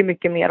mycket,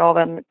 mycket mer av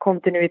en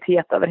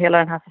kontinuitet över hela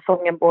den här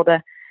säsongen.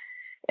 Både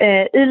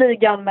i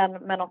ligan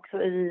men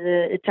också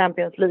i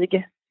Champions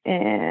League.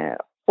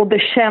 Och det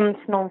känns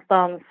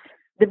någonstans,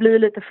 det blir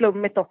lite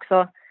flummigt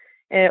också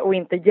och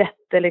inte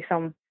jätte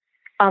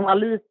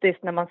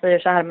analytiskt när man säger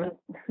så här. Men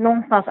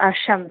någonstans är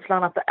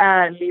känslan att det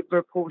är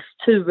Liverpools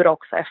tur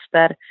också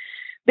efter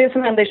det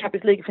som hände i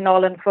Champions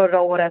League-finalen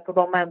förra året, och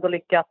de har ändå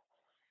lyckats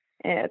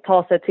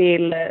ta sig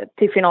till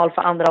final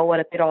för andra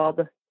året i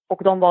rad.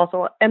 Och de var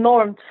så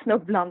enormt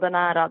snubblande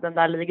nära den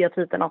där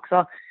ligatiteln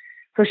också.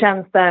 Så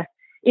känns det,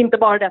 inte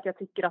bara det att jag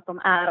tycker att de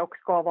är och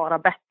ska vara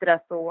bättre,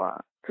 så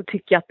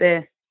tycker jag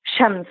att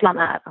känslan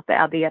är att det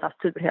är deras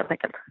tur helt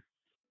enkelt.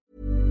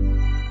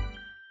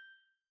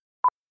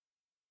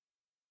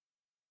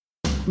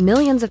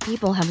 Millions of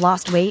people have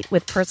lost weight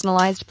with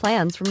personalized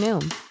plans from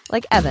Noom.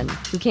 Like Evan,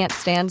 who can't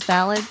stand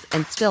salads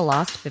and still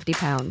lost 50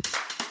 pounds.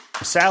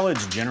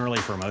 Salads generally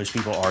for most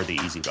people are the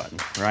easy button,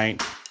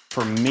 right?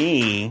 For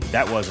me,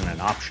 that wasn't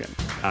an option.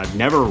 I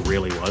never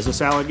really was a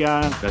salad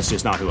guy. That's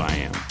just not who I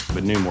am.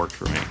 But Noom worked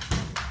for me.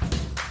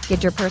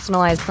 Get your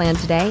personalized plan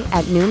today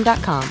at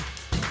Noom.com.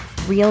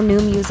 Real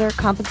Noom user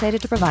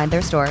compensated to provide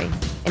their story.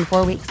 In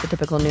 4 weeks, the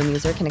typical Noom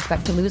user can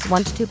expect to lose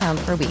 1 to 2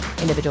 pounds per week.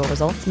 Individual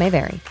results may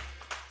vary.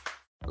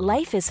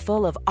 Life is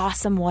full of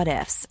awesome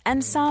what-ifs,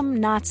 and some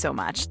not so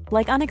much,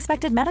 like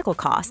unexpected medical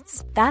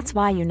costs. That's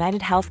why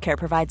United Healthcare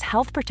provides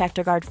Health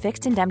Protector Guard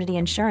fixed indemnity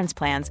insurance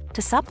plans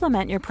to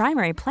supplement your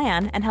primary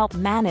plan and help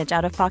manage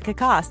out-of-pocket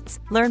costs.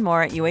 Learn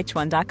more at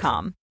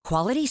uh1.com.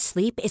 Quality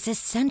sleep is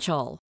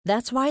essential.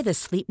 That's why the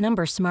Sleep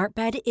Number Smart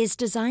Bed is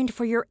designed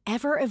for your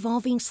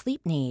ever-evolving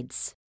sleep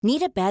needs.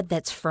 Need a bed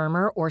that's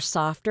firmer or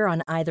softer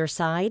on either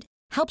side?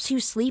 Helps you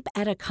sleep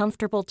at a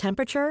comfortable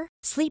temperature?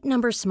 Sleep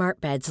Number Smart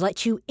Beds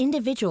let you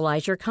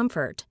individualize your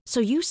comfort,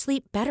 so you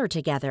sleep better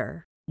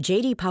together.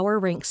 JD Power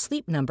ranks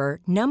Sleep Number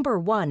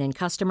 #1 in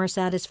customer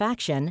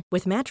satisfaction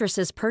with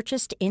mattresses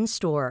purchased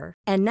in-store.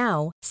 And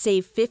now,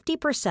 save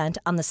 50%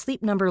 on the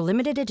Sleep Number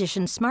Limited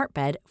Edition Smart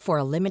Bed for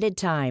a limited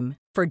time.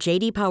 For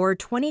JD Power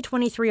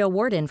 2023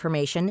 award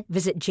information,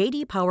 visit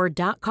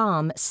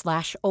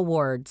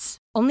jdpower.com/awards.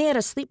 Only at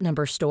a Sleep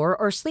Number store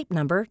or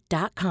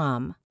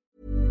sleepnumber.com.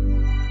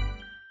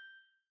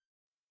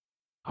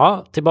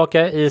 Ja,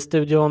 tillbaka i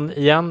studion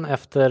igen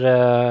efter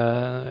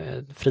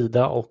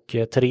Frida och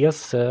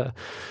Therese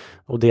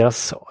och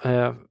deras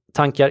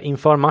tankar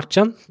inför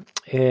matchen.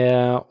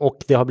 Och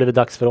det har blivit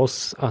dags för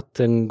oss att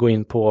gå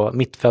in på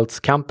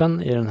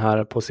mittfältskampen i den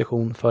här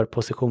position för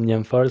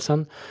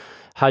positionjämförelsen.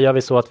 Här gör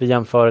vi så att vi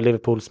jämför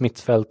Liverpools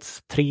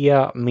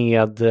mittfältstrea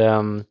med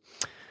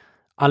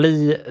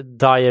Ali,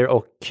 Dyer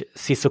och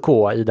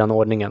Sissoko i den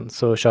ordningen.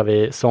 Så kör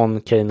vi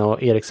Son, Kane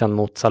och Eriksen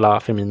mot Salah,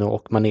 Firmino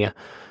och Mané.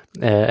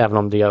 Även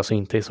om det alltså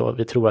inte är så.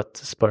 Vi tror att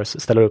Spurs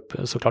ställer upp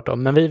såklart då.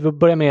 Men vi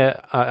börjar med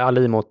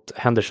Ali mot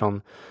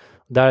Henderson.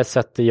 Där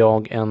sätter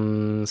jag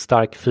en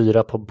stark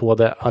 4 på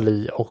både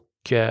Ali och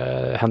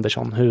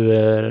Henderson. Hur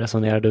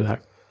resonerar du här?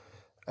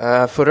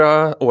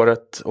 Förra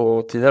året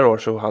och tidigare år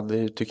så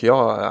tycker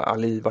jag,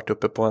 Ali varit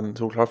uppe på en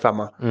solklar 5.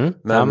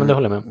 Men det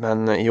håller jag med.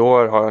 Men i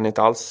år har han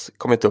inte alls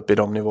kommit upp i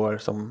de nivåer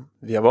som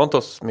vi har vant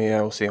oss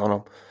med att se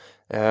honom.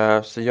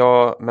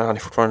 Men han är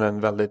fortfarande en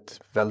väldigt,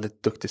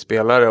 väldigt duktig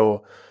spelare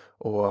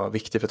och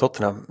viktig för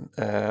Tottenham.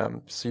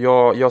 Så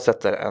jag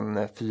sätter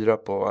en 4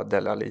 på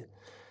Dele Alli.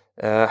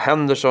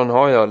 Henderson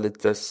har jag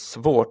lite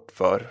svårt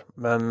för,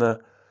 men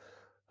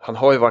han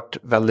har ju varit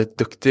väldigt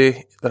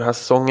duktig den här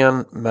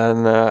säsongen,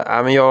 men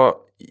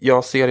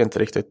jag ser inte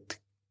riktigt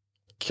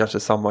kanske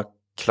samma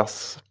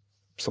klass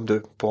som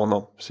du på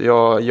honom. Så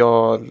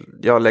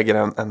jag lägger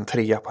en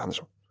 3 på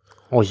Henderson.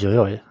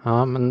 Oj.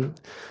 Ja, men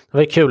det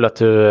var ju kul att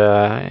du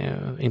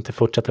inte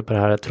fortsätter på det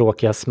här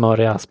tråkiga,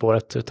 smöriga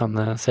spåret,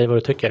 utan säg vad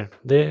du tycker.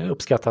 Det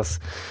uppskattas.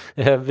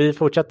 Vi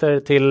fortsätter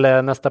till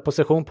nästa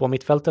position på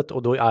mittfältet,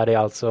 och då är det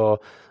alltså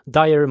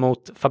Dyer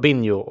mot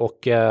Fabinho, och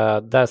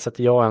där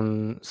sätter jag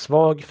en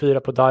svag 4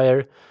 på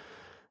Dyer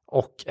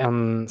och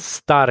en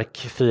stark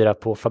 4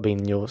 på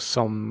Fabinho,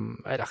 som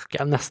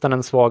är nästan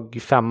en svag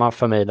 5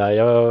 för mig där.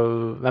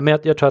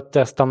 Jag tror att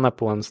jag stannar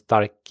på en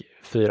stark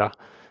 4.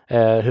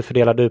 Hur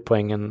fördelar du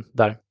poängen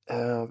där?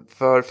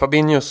 För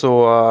Fabinho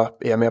så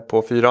är jag med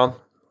på 4.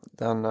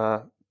 Det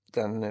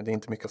är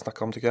inte mycket att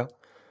snacka om, tycker jag.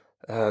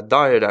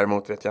 Dyer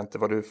däremot vet jag inte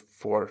vad du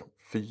får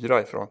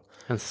 4 ifrån.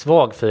 En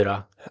svag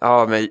 4?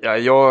 Ja, men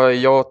jag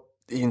är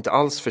inte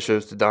alls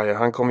förtjust i Dyer.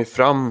 Han kom ju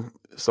fram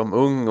som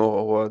ung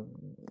och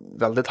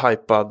väldigt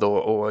hypad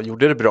och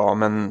gjorde det bra.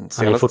 Men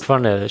han är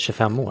fortfarande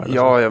 25 år.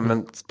 Ja,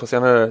 men på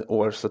senare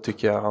år så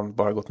tycker jag han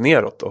bara gått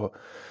neråt. Och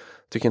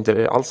tycker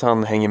inte alls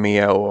han hänger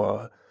med och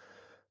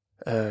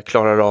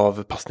klarar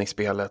av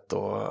passningsspelet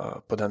och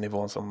på den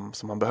nivån som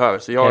man behöver.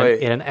 Så jag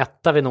är det en 1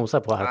 vi nosar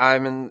på här? Nej,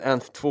 men en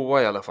 2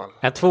 i alla fall.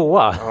 En 2?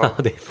 Ja.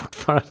 Det är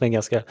fortfarande en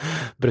ganska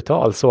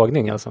brutal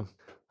sågning alltså.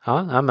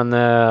 Ja, men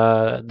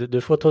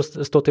du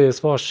får stå till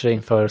svars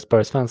inför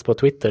Spurs-fans på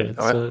Twitter.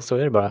 Ja. Så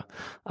är det bara.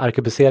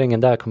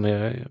 Arkebuseringen där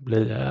kommer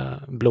bli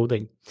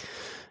blodig.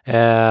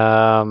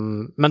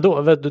 Men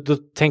då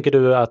tänker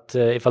du att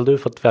ifall du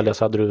fått välja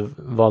så hade du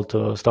valt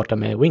att starta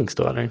med Wings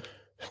då, eller?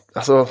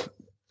 Alltså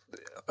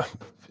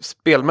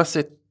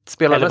spelmässigt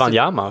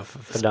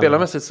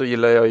så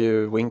gillar jag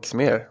ju Wings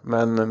mer,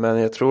 men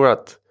jag tror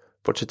att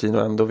Pochettino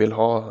ändå vill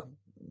ha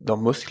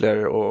de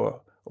muskler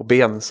och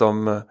ben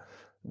som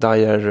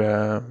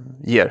Dyer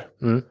ger.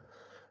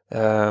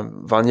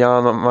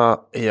 Wanyama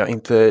är jag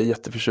inte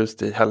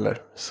jätteförtjust i heller,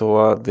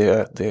 så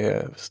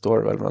det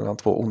står väl mellan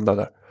 2 onda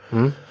där.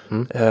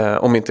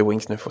 Om inte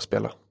Wings nu får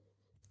spela.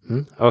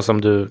 Och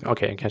som du,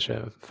 kanske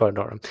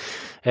föredrar.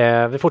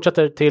 Vi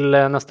fortsätter till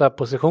nästa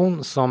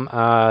position, som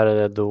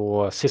är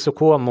då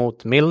Sissoko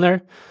mot Milner.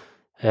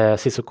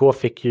 Sissoko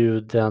fick ju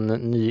den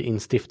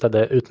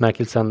nyinstiftade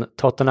utmärkelsen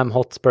Tottenham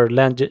Hotspur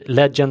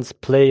Legends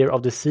Player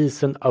of the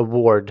Season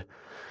Award.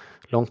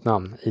 Långt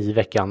namn i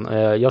veckan.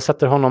 Jag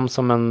sätter honom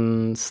som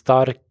en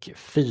stark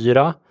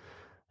 4.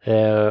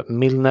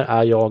 Milner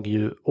är jag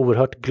ju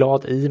oerhört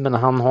glad i, men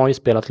han har ju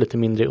spelat lite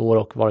mindre i år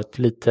och varit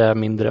lite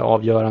mindre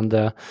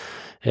avgörande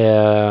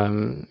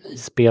i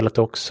spelet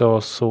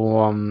också,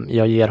 så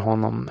jag ger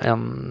honom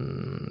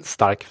en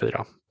stark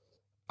 4.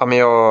 Ja, men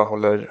jag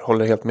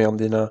håller helt med om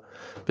dina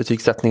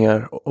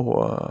betygssättningar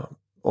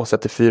och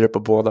sätter 4 på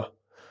båda.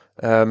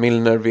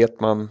 Milner vet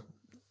man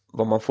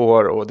vad man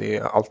får, och det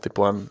är alltid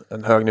på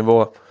en hög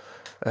nivå.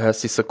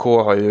 Sissoko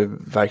har ju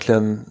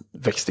verkligen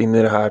växt in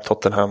i det här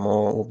Tottenham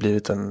och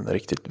blivit en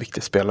riktigt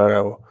viktig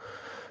spelare,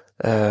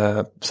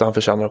 så han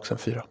förtjänar också en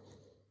 4.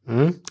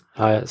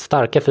 Ja,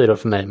 starka 4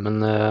 för mig,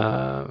 men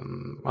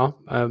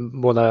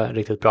båda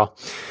riktigt bra.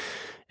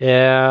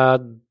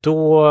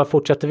 Då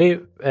fortsätter vi.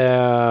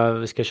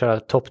 Vi ska köra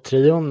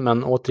topptrion,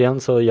 men återigen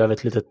så gör vi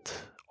ett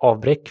litet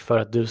avbräck för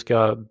att du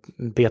ska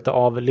beta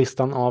av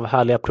listan av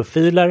härliga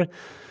profiler.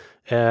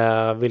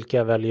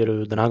 Vilka väljer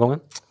du den här gången?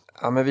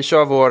 Ja, men vi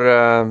kör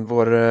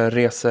vår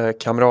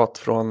resekamrat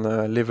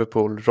från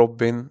Liverpool,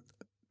 Robin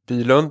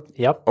Bylund.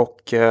 Ja.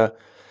 Och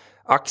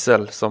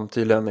Axel, som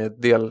tydligen är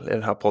del i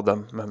den här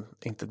podden men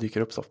inte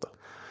dyker upp så ofta.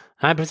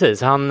 Nej,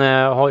 precis. Han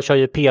kör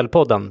ju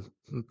PL-podden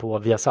på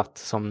Viasat,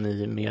 som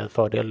ni med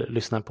fördel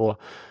lyssnar på.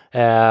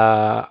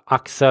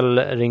 Axel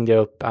ringde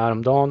jag upp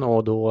häromdagen,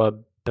 och då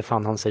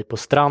befann han sig på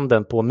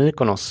stranden på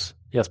Mykonos,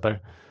 Jesper.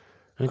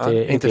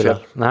 Inte fel.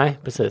 Nej,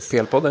 precis.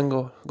 PL-podden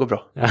går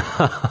bra.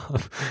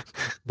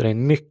 Det är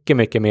mycket,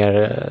 mycket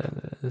mer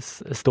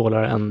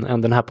stålar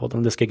än den här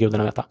podden, det ska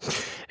gudarna veta.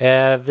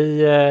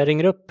 Vi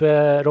ringer upp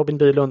Robin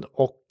Bylund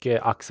och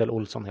Axel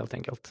Olsson helt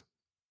enkelt.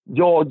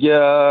 Jag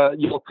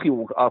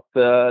tror att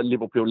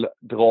Liverpool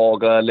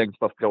drar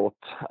längsta strået.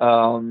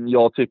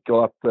 Jag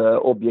tycker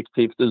att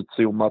objektivt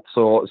utzoomat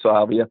så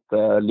är vi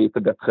ett lite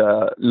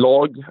bättre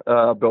lag.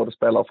 Både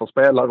spelare för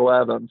spelare och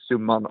även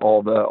summan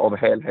av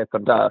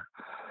helheten där.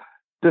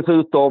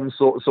 Dessutom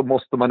så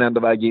måste man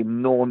ändå väga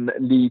in någon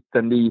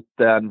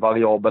liten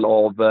variabel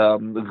av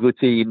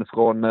rutin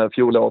från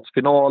fjolårets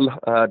final.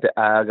 Det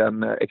är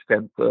en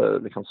extremt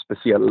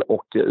speciell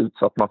och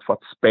utsatt match för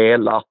att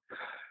spela.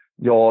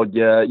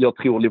 Jag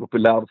tror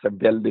Liverpool lärde sig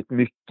väldigt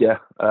mycket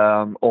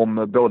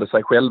om både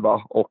sig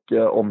själva och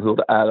om hur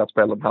det är att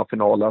spela den här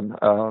finalen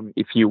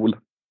i fjol.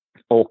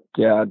 Och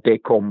det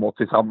kommer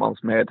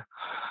tillsammans med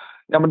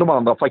de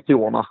andra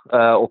faktorerna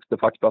och det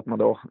faktum att man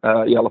då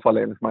i alla fall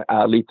enligt mig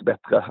är lite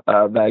bättre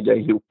väga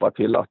ihop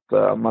till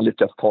att man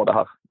lyckas ta det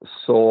här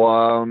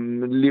Så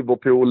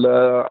Liverpool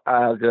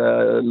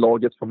är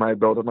laget för mig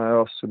både när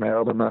jag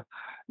summerar det med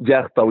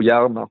hjärta och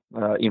hjärna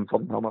inför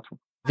den här matchen.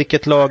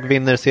 Vilket lag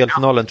vinner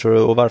CL-finalen tror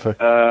du och varför?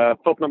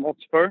 Tottenham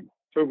Hotspur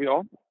tror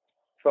jag.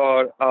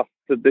 För att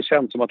det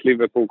känns som att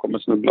Liverpool kommer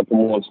snubbla på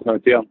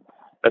målsnöret igen.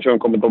 Jag tror de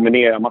kommer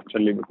dominera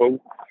matchen Liverpool.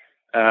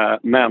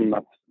 Men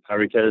att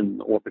Harry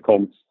Kane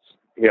återkomst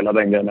hela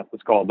den grejen efter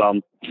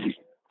skadan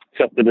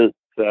sätter dit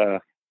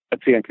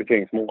ett sent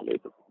kvitteringsmål i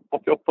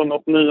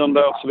 88-89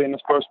 och så vinner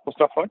Spurs på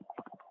straffar.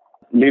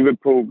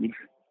 Liverpool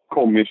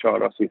kommer ju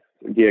köra sitt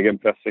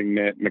gegenpressing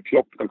med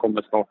Klopp. De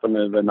kommer starta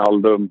med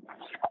Wijnaldum,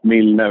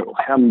 Milner och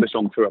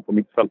Henderson tror jag på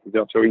mittfältet.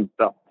 Jag tror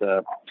inte att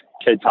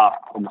Keita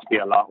kommer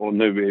spela och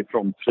nu är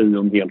från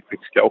trion helt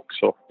friska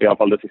också. I alla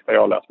fall det sista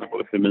jag läst med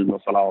både Firmino,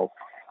 Salah och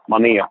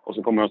Mané. Och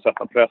så kommer de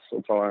sätta press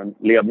och ta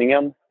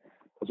ledningen.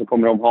 Och så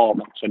kommer de ha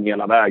matchen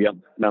hela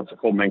vägen. Men så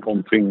kommer en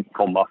kontring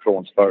komma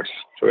från Spurs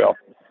tror jag.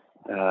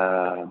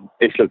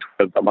 I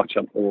slutskedet av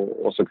matchen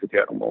och så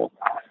kvitterar de och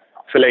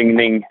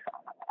förlängning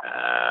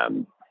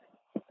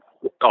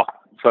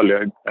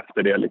följer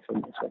efter det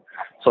liksom. Så,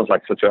 som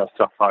sagt så tror jag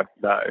straffar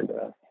där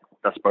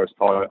Spurs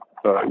tar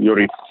för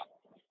Lloris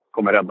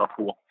kommer rädda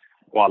 2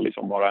 och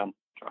Alisson bara en.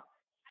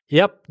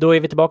 Ja, då är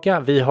vi tillbaka.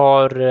 Vi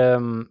har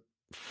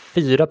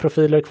 4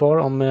 profiler kvar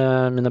om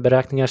mina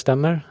beräkningar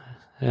stämmer.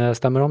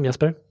 Stämmer de,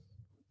 Jesper?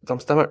 De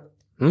stämmer.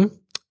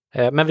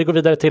 Men vi går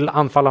vidare till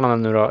anfallarna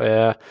nu då.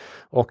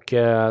 Och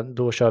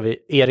då kör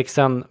vi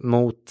Eriksen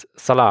mot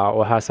Salah.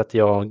 Och här sätter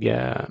jag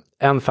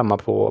en 5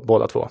 på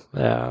båda två.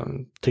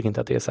 Tycker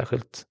inte att det är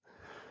särskilt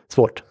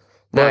svårt.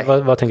 Nej.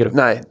 Vad tänker du?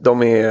 Nej,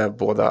 de är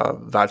båda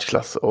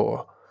världsklass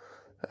och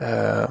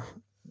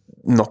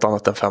något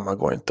annat än 5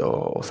 går inte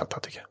att sätta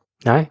tycker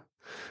jag.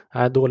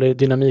 Nej, dålig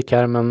dynamik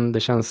här men det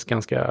känns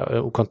ganska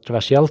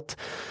okontroversiellt.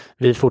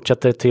 Vi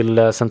fortsätter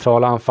till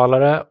centrala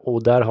anfallare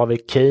och där har vi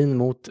Kane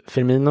mot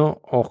Firmino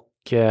och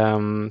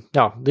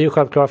det är ju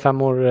självklara 5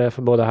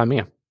 för båda här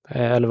med.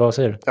 Eller vad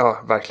säger du?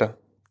 Ja, verkligen.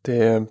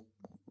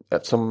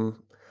 Eftersom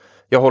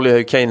jag håller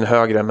ju Kane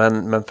högre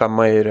men 5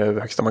 är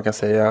det högsta man kan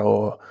säga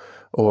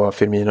och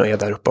Firmino är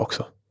där uppe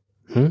också.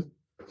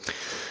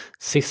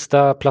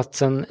 Sista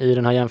platsen i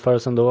den här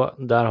jämförelsen då,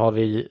 där har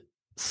vi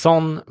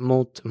Son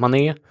mot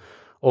Mané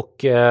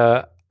och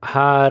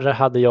här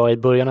hade jag i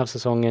början av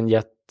säsongen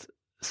gett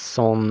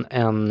Son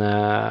en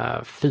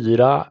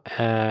 4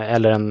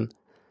 eller en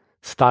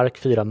stark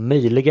 4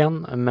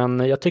 möjligen, men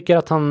jag tycker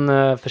att han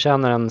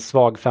förtjänar en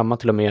svag 5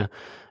 till och med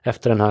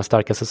efter den här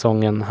starka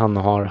säsongen han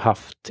har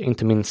haft,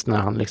 inte minst när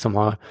han liksom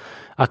har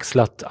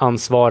axlat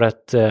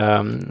ansvaret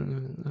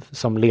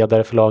som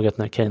ledare för laget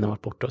när Kane har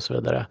varit borta och så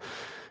vidare.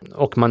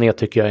 Och Mané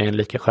tycker jag är en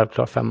lika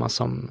självklar 5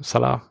 som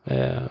Salah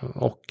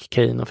och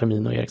Kane och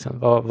Firmino och Eriksen.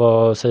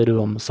 Vad säger du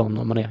om Son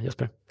och Mané,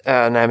 Jesper?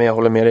 Nej, men jag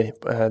håller med dig.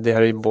 Det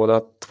här är ju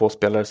båda 2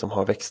 spelare som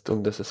har växt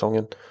under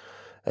säsongen.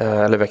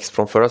 Eller växt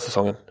från förra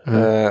säsongen.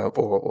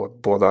 Och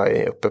båda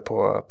är uppe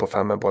på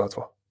 5 båda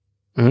 2.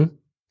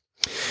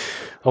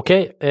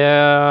 Okej,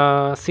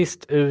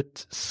 sist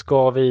ut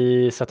ska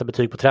vi sätta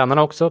betyg på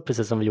tränarna också,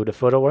 precis som vi gjorde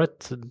förra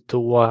året.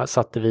 Då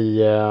satte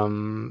vi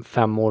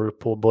 5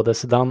 på både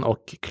Zidane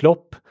och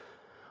Klopp.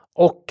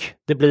 Och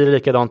det blir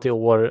likadant i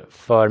år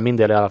för min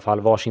del i alla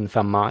fall, varsin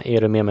 5.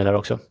 Är du med mig där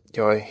också?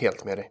 Jag är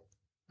helt med dig.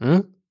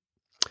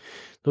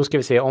 Då ska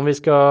vi se, om vi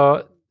ska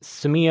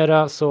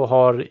summera så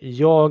har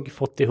jag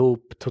fått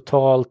ihop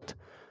totalt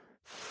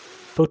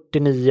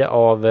 49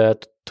 av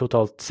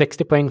totalt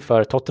 60 poäng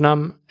för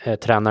Tottenham,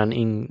 tränaren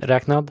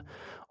inräknad,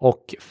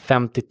 och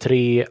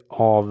 53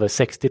 av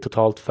 60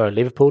 totalt för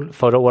Liverpool.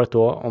 Förra året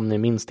då, om ni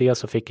minns det,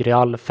 så fick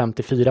Real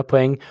 54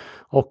 poäng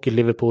och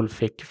Liverpool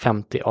fick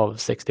 50 av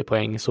 60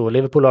 poäng. Så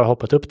Liverpool har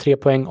hoppat upp 3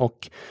 poäng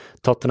och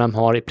Tottenham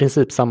har i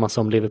princip samma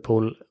som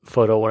Liverpool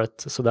förra året.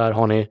 Så där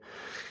har ni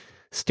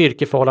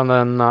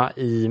styrkeförhållandena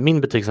i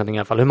min betygssättning i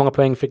alla fall. Hur många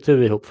poäng fick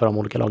du ihop för de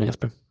olika lagen,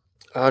 Jesper?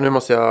 Nu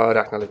måste jag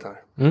räkna lite här.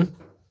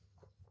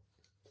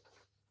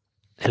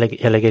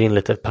 Jag lägger in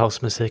lite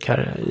pausmusik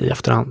här i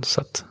efterhand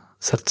så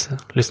att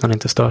lyssnarna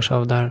inte störs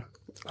av det här.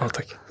 Ja,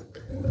 tack.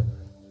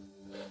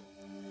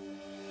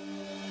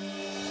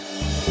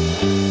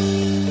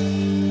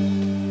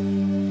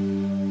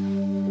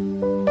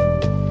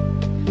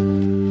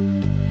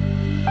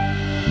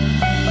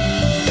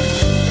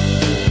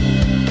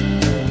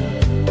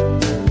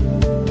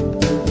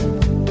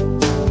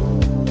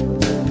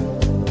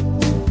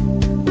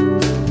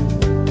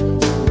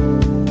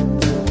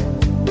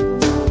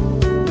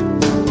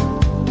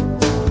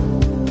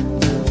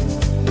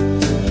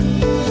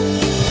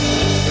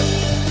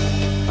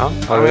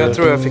 Jag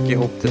tror jag fick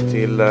ihop det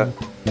till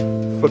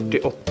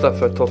 48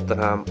 för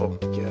Tottenham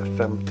och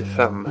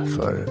 55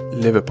 för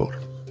Liverpool.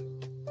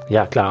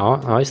 Jäklar,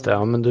 ja just det.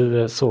 Ja, men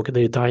du såg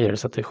det i Dyer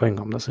så att det sjöng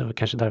om det, så det var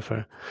kanske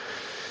därför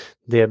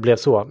det blev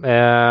så.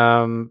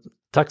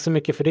 Tack så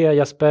mycket för det,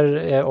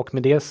 Jesper. Och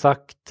med det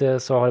sagt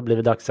så har det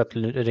blivit dags att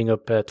ringa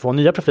upp 2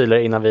 nya profiler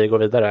innan vi går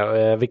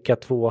vidare. Vilka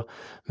 2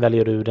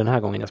 väljer du den här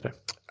gången, Jesper?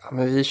 Ja,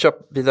 men vi kör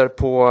vidare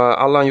på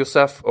Allan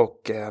Youssef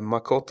och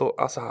Makoto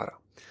Asahara.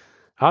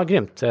 Ja,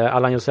 grymt.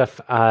 Allan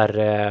Josef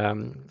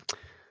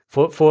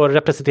får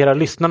representera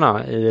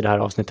lyssnarna i det här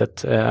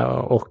avsnittet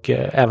och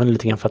även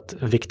lite grann för att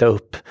vikta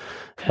upp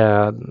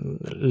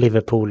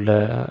Liverpool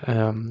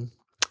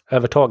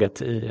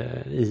övertaget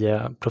i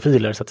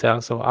profiler så att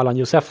säga. Så Allan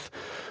Josef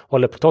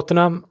håller på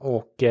Tottenham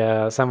och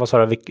sen vad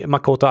sa du,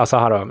 Makoto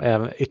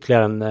Asahara,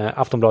 ytterligare en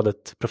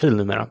Aftonbladet-profil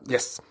numera.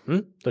 Yes.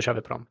 Då kör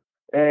vi på dem.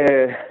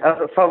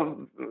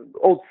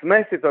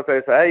 Oddsmässigt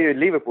så är ju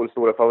Liverpool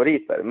stora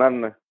favoriter,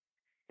 men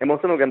jag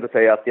måste nog ändå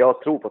säga att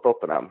jag tror på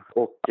Tottenham.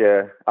 Och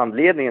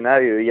anledningen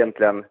är ju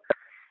egentligen,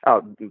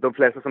 de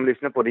flesta som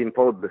lyssnar på din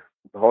podd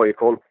har ju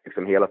koll på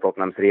liksom hela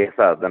Tottenhams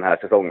resa den här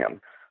säsongen.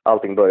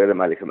 Allting började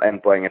med liksom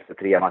 1 poäng efter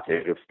 3 matcher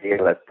i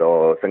gruppspelet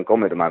och sen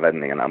kommer de här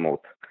vändningarna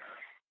mot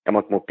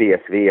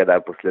PSV där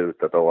på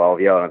slutet och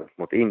avgörandet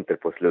mot Inter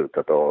på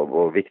slutet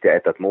och viktiga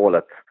 1-1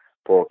 målet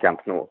på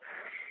Camp Nou.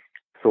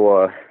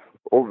 Så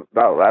och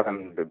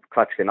även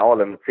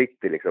kvartsfinalen mot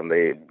City liksom, det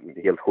är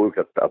helt sjukt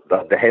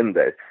att det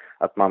händer.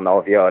 Att man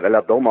avgör, eller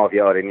att de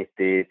avgör i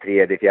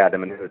 93-4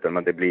 minuten,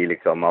 men det blir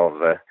liksom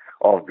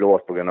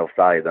avblåst på grund av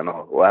offsiden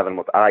och även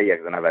mot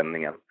Ajax den här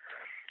vändningen.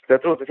 Så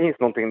jag tror att det finns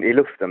någonting i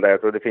luften där. Jag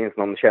tror att det finns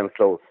någon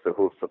känsla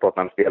hos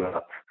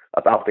Tottenham-spelarna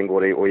att allting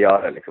går att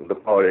göra. Liksom. De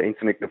har inte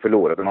så mycket att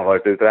förlora. De har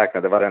varit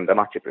uträknade varenda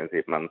match i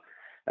princip, men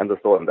ändå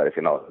står de där i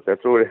finalen. Så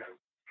jag tror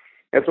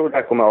det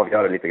här kommer att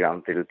avgöra lite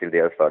grann till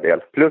deras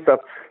fördel. Plus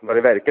att vad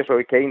det verkar så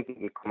är Kane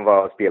kommer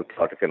vara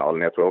spelklart i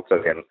finalen. Jag tror också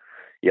att det är en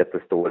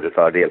jättestor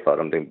fördel för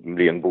dem. Det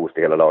blir en boost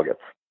i hela laget.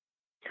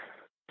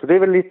 Så det är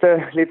väl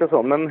lite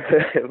så, men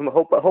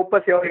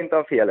hoppas jag inte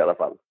har fel i alla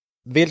fall.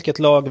 Vilket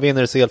lag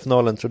vinner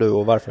CL-finalen tror du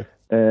och varför?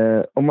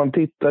 Om man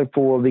tittar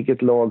på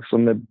vilket lag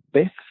som är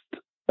bäst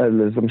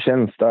eller som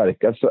känns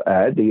starkast så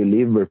är det ju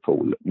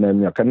Liverpool.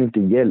 Men jag kan inte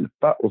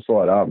hjälpa att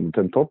svara annat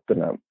än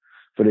Tottenham.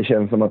 För det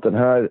känns som att den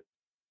här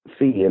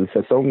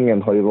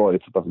CL-säsongen har ju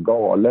varit så pass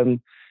galen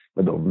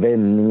med de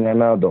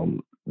vändningarna,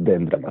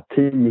 den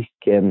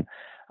dramatiken,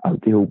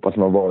 alltihopa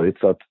som har varit.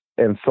 Så att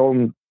en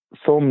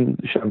sån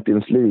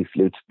Champions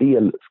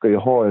League-slutspel ska ju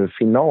ha en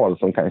final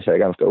som kanske är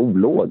ganska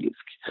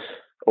ologisk.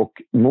 Och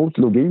mot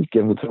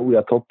logiken så tror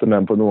jag att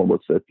Tottenham på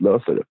något sätt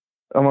löser det.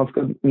 Om man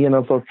ska ge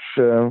någon sorts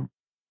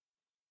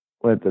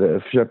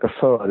försöka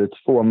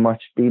förutspå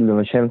matchbilden,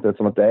 och känns det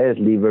som att det är ett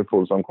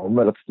Liverpool som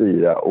kommer att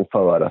styra och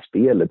föra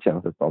spelet,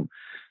 känns det som.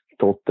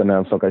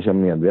 Tottenham som kanske är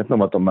medvetna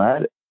om att de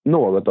är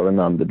något av en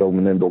underdog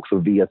men ändå också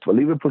vet vad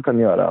Liverpool kan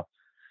göra.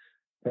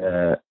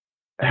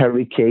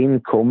 Harry Kane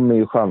kommer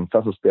ju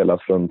chansas att spela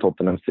från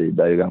Tottenhams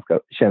sida.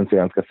 Känns ju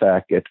ganska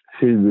säkert.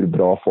 Hur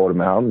bra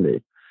form är han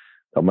i?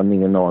 Det har man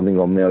ingen aning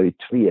om, men jag är ju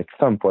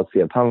tveksam på att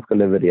se att han ska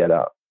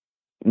leverera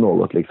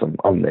något liksom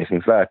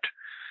anmärkningsvärt.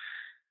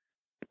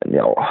 Men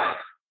ja,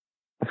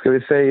 vad ska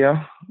vi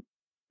säga?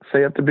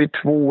 Säg att det blir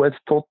 2-1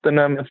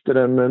 Tottenham efter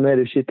en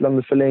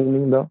nervkittlande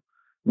förlängning då.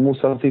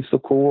 Moussa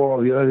Sissoko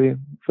avgör i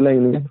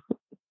förlängningen.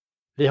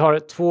 Vi har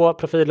 2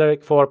 profiler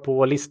kvar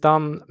på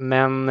listan,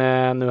 men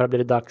nu har det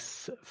blivit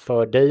dags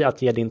för dig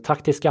att ge din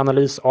taktiska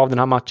analys av den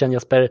här matchen.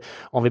 Jesper,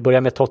 om vi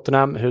börjar med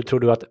Tottenham, hur tror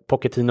du att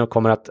Pochettino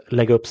kommer att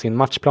lägga upp sin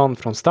matchplan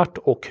från start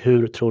och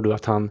hur tror du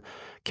att han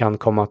kan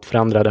komma att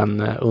förändra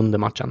den under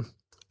matchen?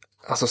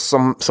 Alltså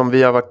som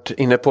vi har varit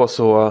inne på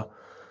så,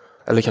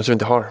 eller kanske vi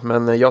inte har,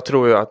 men jag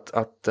tror ju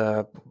att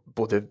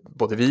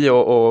både vi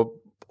och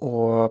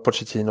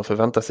Pochettino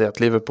förväntar sig att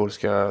Liverpool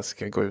ska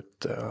gå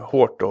ut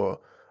hårt och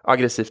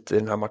aggressivt i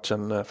den här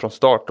matchen från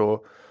start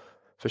och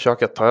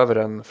försöka ta över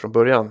den från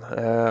början.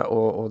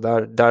 Och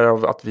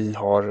därav att vi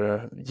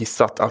har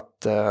gissat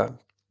att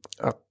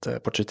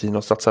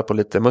Pochettino satsar på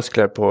lite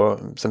muskler på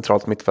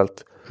centralt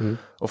mittfält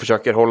och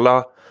försöker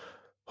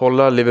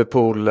hålla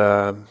Liverpool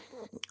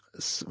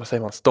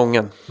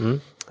stången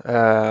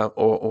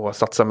och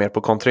satsa mer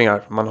på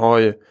kontringar. Man har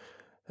ju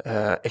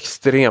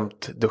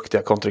extremt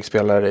duktiga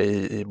kontringsspelare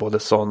i både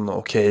Son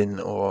och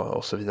Kane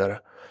och så vidare.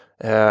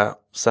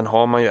 Sen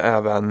har man ju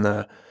även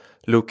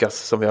Lucas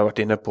som vi har varit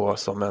inne på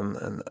som en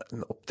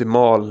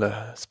optimal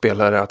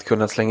spelare att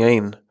kunna slänga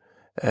in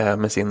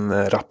med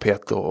sin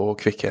rapphet och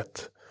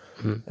kvickhet.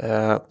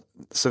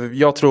 Så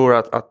jag tror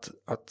att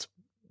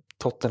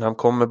Tottenham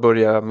kommer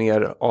börja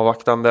mer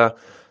avvaktande,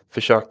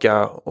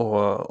 försöka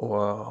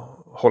och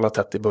hålla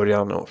tätt i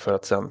början för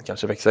att sen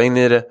kanske växa in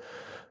i det.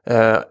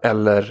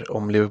 Eller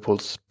om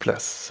Liverpools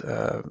press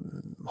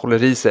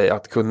håller i sig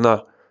att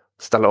kunna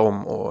ställa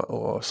om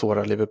och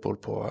såra Liverpool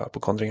på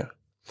kontringar.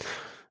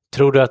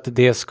 Tror du att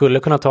det skulle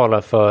kunna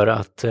tala för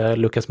att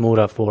Lucas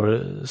Moura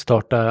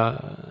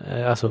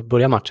får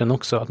börja matchen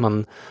också? Att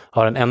man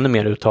har en ännu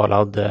mer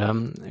uttalad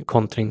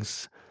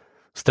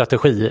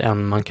kontringsstrategi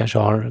än man kanske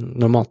har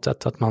normalt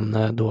sett. Att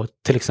man då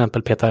till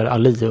exempel petar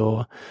Ali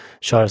och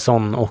kör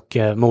Son och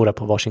Moura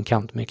på varsin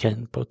kant med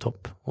Kane på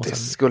topp. Och det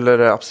skulle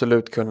det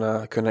absolut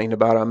kunna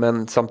innebära.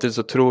 Men samtidigt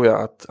så tror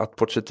jag att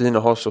Pochettino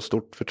har så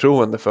stort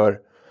förtroende för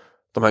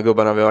de här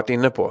gubbarna vi har varit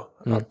inne på.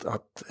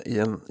 Att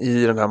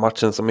i den här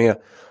matchen som är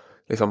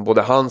liksom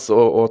både hans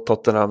och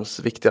Tottenhams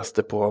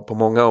viktigaste på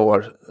många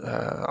år,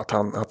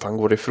 att han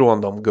går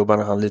ifrån de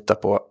gubbarna han litar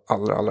på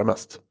allra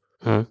mest.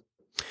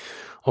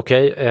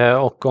 Okej,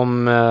 och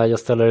om jag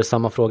ställer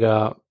samma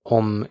fråga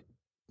om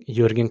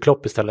Jürgen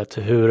Klopp istället.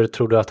 Hur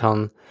tror du att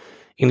han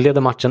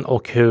inleder matchen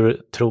och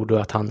hur tror du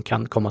att han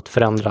kan komma att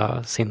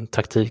förändra sin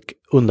taktik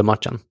under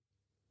matchen?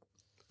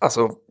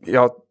 Alltså,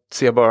 jag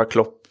ser bara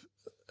Klopp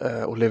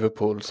och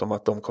Liverpool som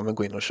att de kommer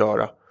gå in och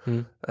köra.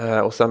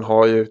 Och sen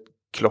har ju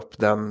Klopp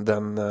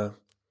den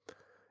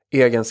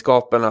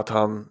egenskapen att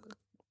han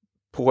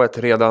på ett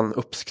redan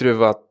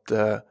uppskruvat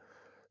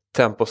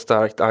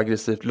tempostarkt,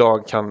 aggressivt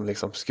lag kan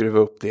liksom skruva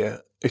upp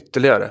det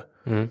ytterligare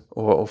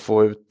och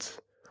få ut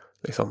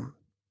liksom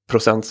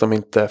procent som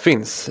inte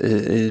finns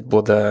i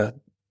både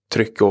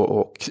tryck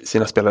och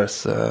sina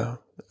spelares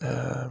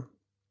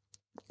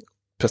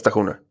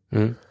prestationer.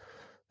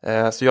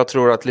 Så jag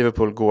tror att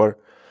Liverpool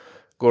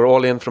går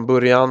all in från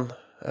början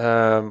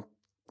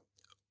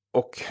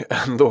och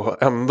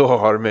ändå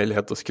har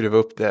möjlighet att skruva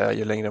upp det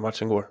ju längre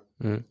matchen går.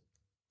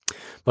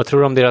 Vad tror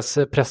du om deras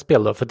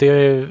pressspel då? För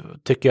det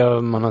tycker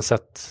jag man har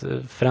sett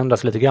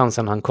förändras lite grann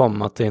sedan han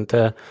kom. Att det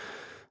inte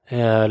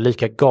är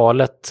lika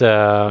galet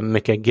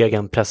mycket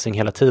gegenpressing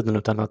hela tiden,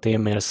 utan att det är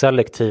mer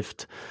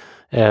selektivt.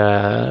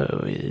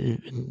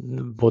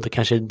 Både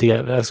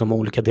kanske som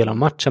olika delar av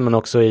matchen, men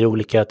också i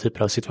olika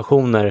typer av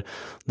situationer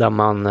där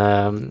man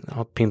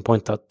har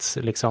pinpointat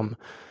liksom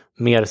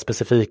mer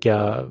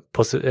specifika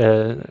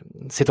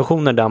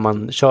situationer där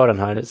man kör den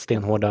här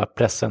stenhårda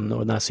pressen och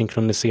den här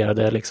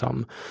synkroniserade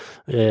liksom,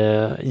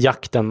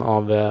 jakten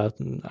av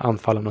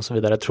anfallen och så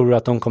vidare. Tror du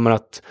att de kommer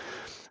att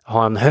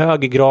ha en hög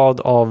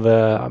grad av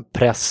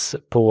press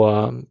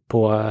på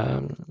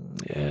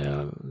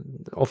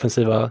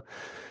offensiva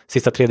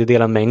sista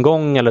tredjedelen med en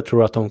gång, eller tror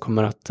du att de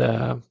kommer att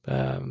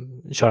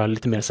köra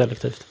lite mer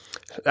selektivt?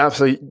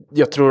 Alltså,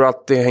 jag tror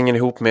att det hänger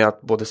ihop med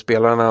att både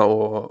spelarna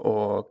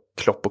och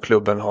Klopp och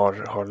klubben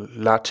har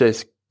lärt sig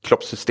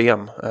Klopps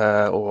system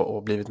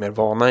och blivit mer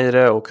vana i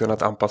det och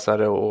kunnat anpassa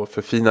det och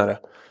förfina det.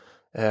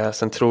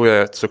 Sen tror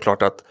jag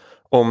såklart att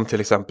om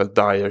till exempel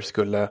Dyer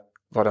skulle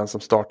vara den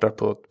som startar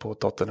på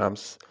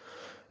Tottenhams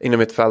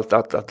inom ett fält,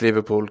 att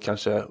Liverpool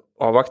kanske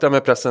avvaktar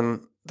med pressen,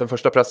 den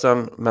första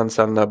pressen, men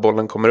sen när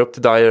bollen kommer upp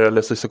till Dyer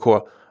eller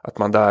Sissoko, att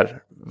man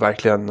där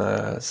verkligen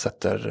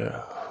sätter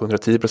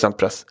 110%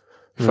 press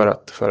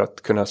för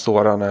att kunna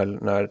såra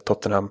när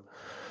Tottenham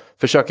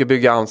försöker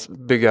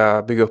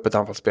bygga upp ett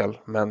anfallsspel,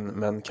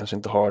 men kanske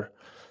inte har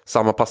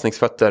samma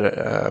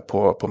passningsfötter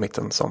på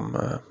mitten som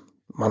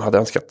man hade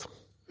önskat.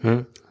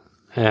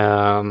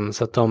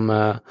 Så att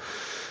de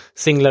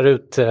singlar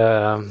ut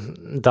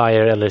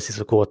Dyer eller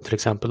Sissoko till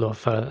exempel då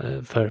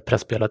för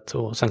pressspelet,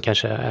 och sen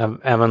kanske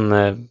även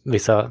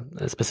vissa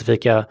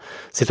specifika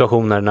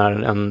situationer när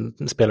en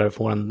spelare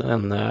får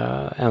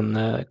en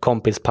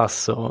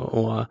kompispass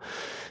och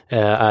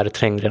är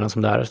trängd redan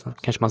som där, så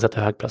kanske man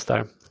sätter hög press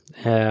där.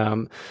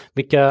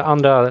 Vilka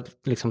andra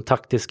liksom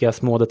taktiska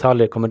små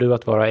detaljer kommer du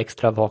att vara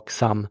extra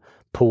vaksam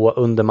på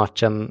under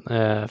matchen?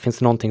 Finns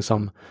det någonting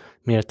som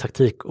mer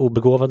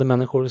taktikobegåvade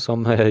människor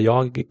som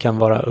jag kan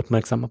vara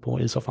uppmärksamma på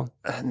i så fall?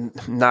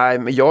 Nej,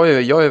 men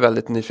jag är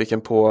väldigt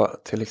nyfiken på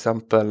till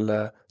exempel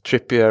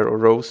Trippier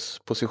och Rose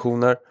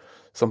positioner,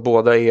 som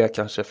båda är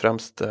kanske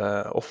främst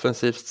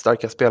offensivt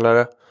starka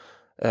spelare.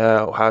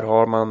 Och här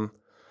har man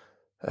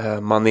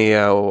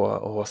Mané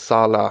och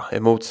Salah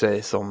emot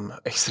sig som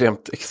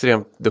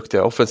extremt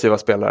duktiga offensiva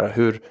spelare.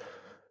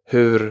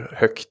 Hur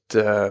högt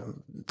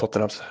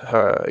Tottenhams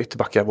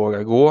ytterbackar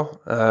vågar gå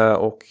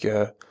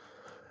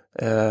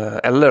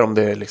eller om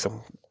det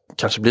liksom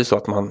kanske blir så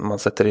att man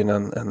sätter in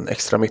en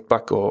extra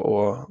mittback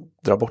och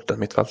drar bort en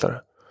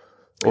mittfältare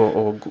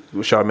och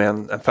kör med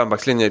en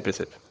fembackslinje i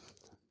princip.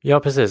 Ja,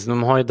 precis.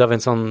 De har ju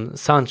Davinson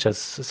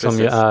Sanchez som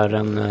ju är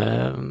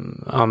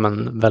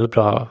en väldigt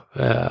bra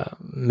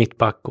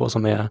mittback och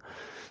som är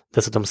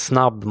dessutom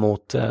snabb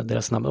mot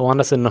deras snabba. Å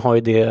andra sidan har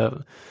ju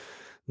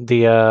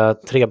det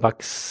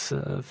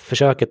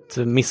trebacksförsöket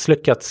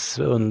misslyckats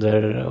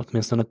under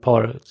åtminstone ett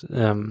par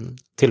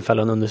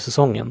tillfällen under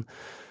säsongen.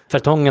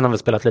 Fertongen har väl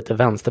spelat lite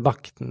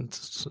vänsterback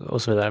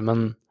och så vidare,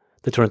 men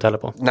det tror du inte heller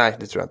på? Nej,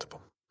 det tror jag inte på.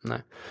 Nej.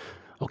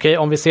 Okej,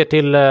 om vi ser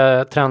till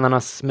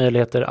tränarnas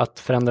möjligheter att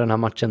förändra den här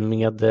matchen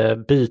med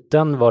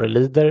byten, vad det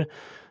lider.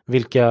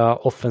 Vilka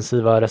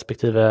offensiva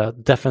respektive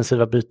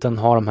defensiva byten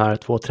har de här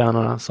två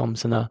tränarna som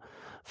sina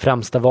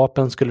främsta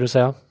vapen, skulle du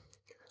säga?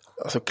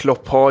 Alltså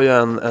Klopp har ju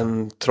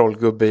en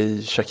trollgubbe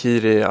i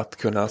Shaqiri att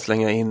kunna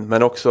slänga in,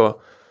 men också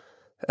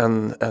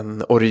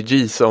en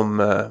Origi som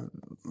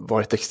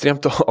varit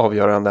extremt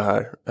avgörande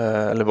här,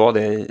 eller var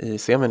det i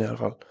semin i alla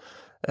fall.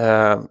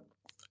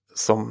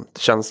 Som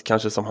känns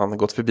kanske som han har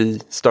gått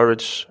förbi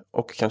Sturridge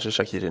och kanske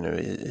Shaqiri nu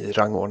i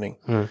rangordning.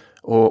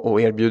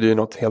 Och erbjuder ju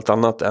något helt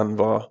annat än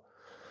vad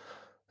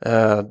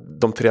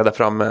de tre där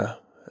framme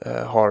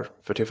har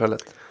för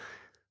tillfället.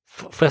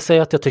 Får jag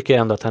säga att jag tycker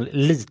ändå att han är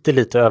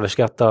lite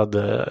överskattad,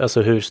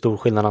 alltså hur stor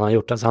skillnad han har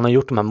gjort. Alltså han har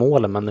gjort de här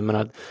målen, men jag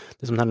menar, det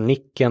är som den här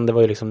nicken, det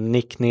var ju liksom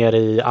nick ner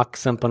i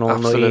axeln på någon.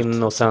 Absolut. Och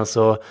in, och sen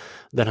så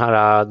den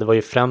här, det var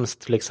ju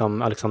främst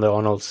liksom Alexander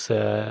Arnolds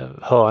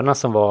hörna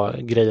som var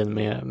grejen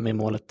med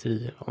målet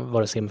i,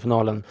 var det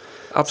semifinalen.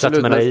 Absolut.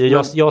 Så att,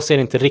 menar, jag ser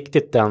inte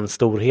riktigt den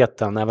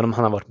storheten, även om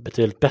han har varit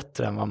betydligt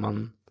bättre än vad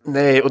man...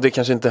 Nej, och det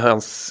kanske inte är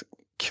hans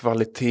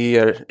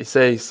kvaliteter i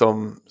sig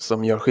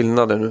som gör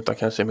skillnaden, utan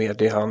kanske mer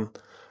det han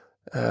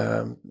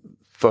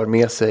för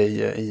med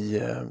sig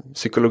i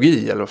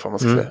psykologi, eller vad man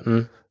ska säga.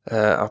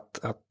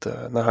 Att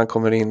när han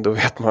kommer in, då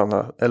vet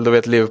man, eller då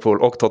vet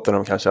Liverpool och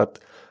Tottenham kanske att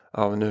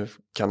nu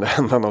kan det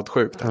hända något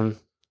sjukt.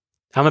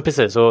 Ja, men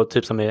precis, och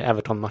typ som i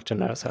Everton-matchen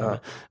där. Så. Ja.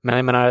 Men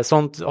jag menar,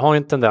 sånt har ju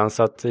en tendens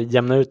att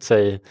jämna ut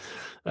sig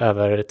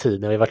över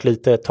tid. Det har ju varit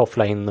lite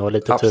toffla in och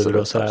lite tur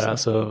och sådär.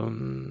 Alltså,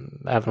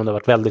 även om det har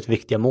varit väldigt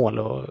viktiga mål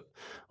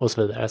och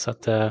så vidare. Så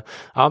att,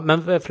 ja,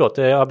 men förlåt,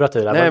 jag avbröt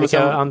dig där. Nej,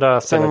 vilka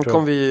andra spelare sen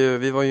kom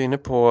vi var ju inne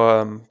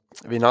på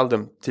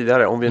Wijnaldum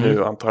tidigare. Om vi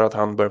nu antar att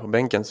han börjar på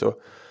bänken, så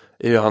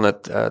är ju han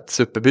ett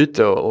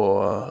superbyte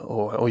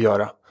att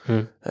göra.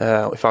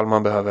 Ifall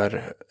man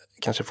behöver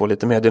kanske få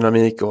lite mer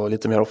dynamik och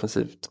lite mer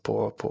offensivt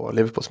på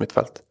Liverpools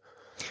mittfält.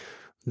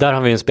 Där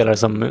har vi en spelare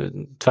som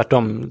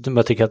tvärtom,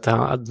 jag tycker att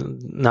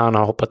när han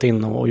har hoppat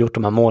in och gjort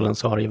de här målen,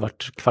 så har det ju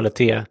varit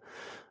kvalitet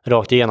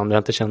rakt igenom. Det har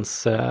inte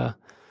känts, jag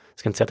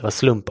ska inte säga att det var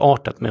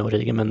slumpartat med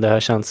Origi, men det här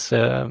känns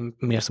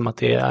mer som att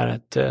det är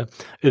ett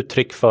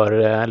uttryck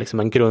för liksom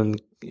en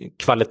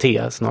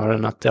grundkvalitet snarare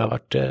än att det har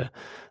varit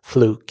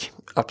fluk.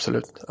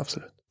 Absolut.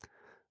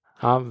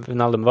 Ja,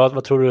 Wijnaldum,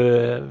 vad tror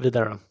du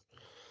vidare då?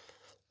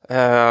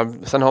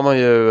 Sen har man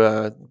ju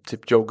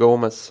typ Joe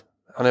Gomez.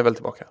 Han är väl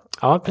tillbaka.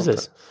 Ja,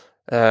 precis.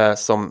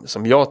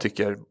 Som jag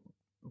tycker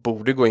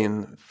borde gå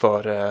in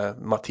för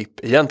Matip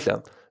egentligen.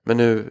 Men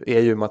nu är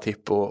ju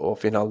Matip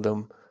och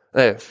Wijnaldum,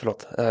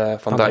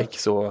 Van Dijk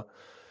så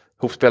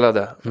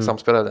hopspelade,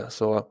 samspelade.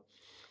 Så,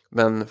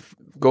 men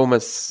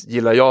Gomez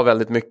gillar jag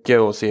väldigt mycket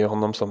och ser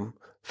honom som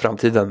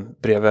framtiden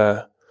bredvid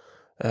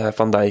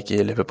Van Dijk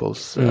i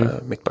Liverpools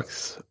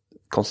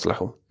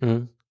mittbackskonstellation.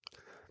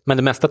 Men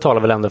det mesta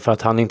talar väl ändå för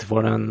att han inte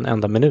får en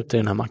enda minut i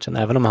den här matchen.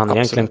 Även om han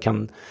egentligen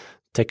kan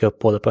täcka upp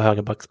både på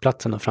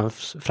högerbacksplatsen och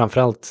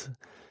framförallt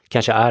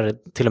kanske är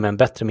till och med en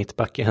bättre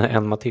mittback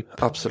än Matip.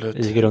 Absolut.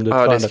 I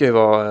grundutförandet. Ja, det ska ju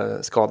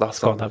vara skada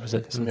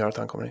som gör att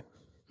han kommer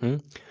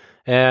in.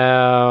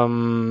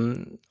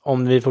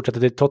 Om vi fortsätter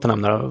till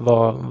Tottenham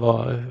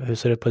då, hur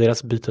ser det på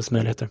deras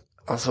bytesmöjligheter?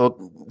 Alltså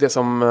det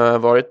som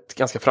varit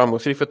ganska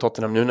framgångsrikt för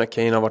Tottenham nu när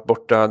Kane har varit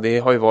borta, det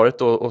har ju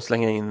varit att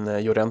slänga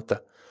in Llorente.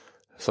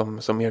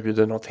 Som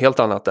erbjuder något helt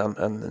annat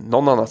än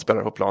någon annan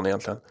spelare på plan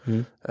egentligen.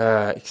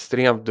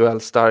 Extremt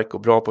duellstark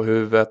och bra på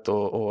huvudet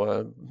och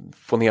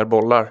få ner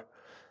bollar.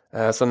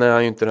 Sen är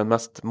han ju inte den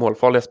mest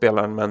målfarliga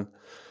spelaren, men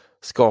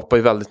skapar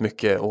ju väldigt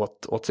mycket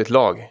åt sitt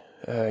lag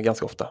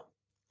ganska ofta.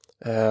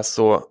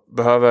 Så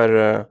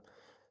behöver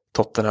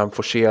Tottenham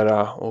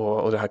forcera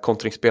och det här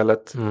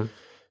kontringsspelet.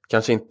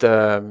 Kanske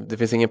inte, det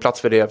finns ingen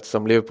plats för det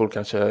eftersom Liverpool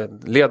kanske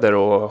leder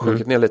och har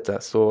sjunkit ner lite,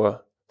 så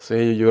är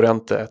ju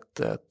Llorente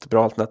ett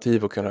bra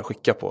alternativ att kunna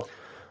skicka på.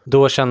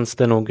 Då känns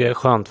det nog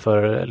skönt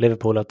för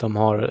Liverpool att de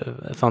har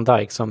Van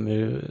Dijk som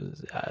ju,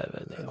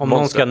 om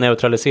någon ska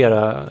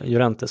neutralisera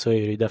Llorente så är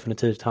det ju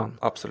definitivt han.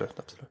 Absolut.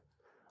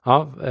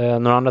 Ja,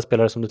 några andra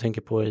spelare som du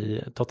tänker på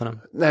i Tottenham?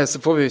 Nej, så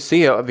får vi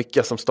se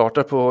vilka som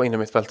startar på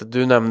innermittfältet.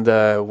 Du nämnde,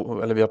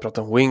 eller vi har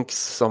pratat om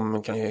Winks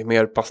som kan ge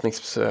mer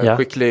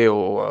passningsskicklig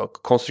och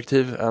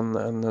konstruktiv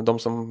än de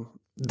som...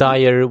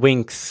 Dyer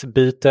Winks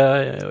byte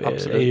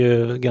är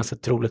ju ganska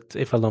troligt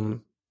ifall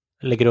de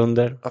ligger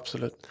under.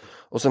 Absolut.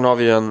 Och sen har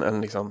vi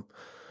en liksom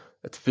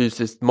ett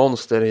fysiskt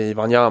monster i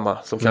Wanyama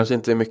som kanske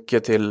inte är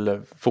mycket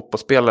till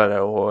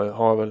fotbollsspelare och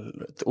har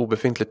väl ett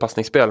obefintligt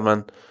passningsspel,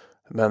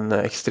 men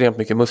extremt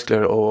mycket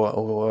muskler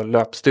och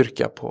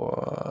löpstyrka på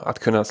att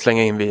kunna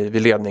slänga in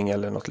vid ledning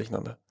eller något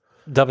liknande.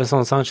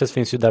 Davinson Sanchez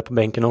finns ju där på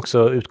bänken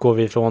också. Utgår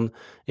vi ifrån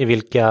i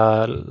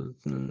vilka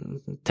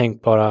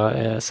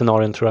tänkbara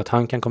scenarion tror att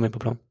han kan komma in på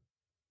plan?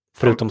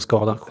 Förutom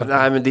skada.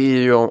 Nej, men det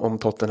är ju om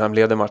Tottenham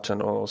leder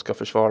matchen och ska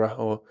försvara.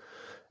 Och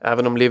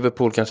även om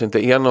Liverpool kanske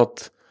inte är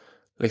något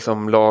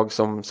liksom, lag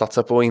som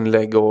satsar på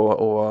inlägg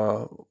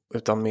och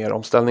utan mer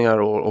omställningar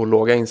och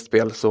låga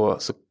inspel, så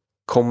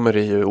kommer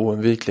det ju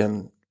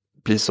oundvikligen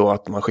bli så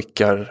att man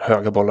skickar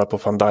höga bollar på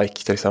Van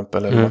Dijk till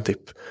exempel eller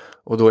Matip.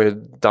 Och då är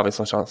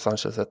Davinson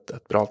Sanchez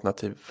ett bra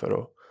alternativ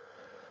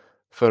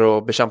för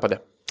att bekämpa det.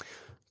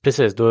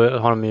 Precis, då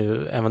har de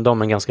ju även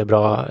de en ganska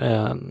bra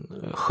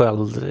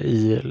sköld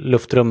i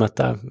luftrummet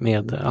där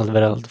med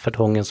Alvarez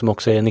Vertonghen som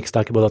också är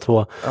nickstarka båda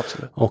två.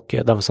 Absolut. Och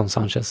Davinson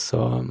Sanchez.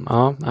 Så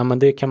ja, men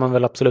det kan man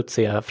väl absolut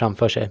se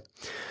framför sig.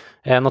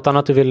 Något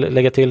annat du vill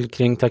lägga till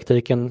kring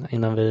taktiken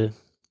innan vi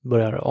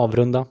börjar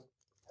avrunda?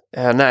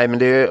 Nej, men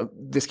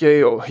det ska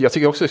ju, jag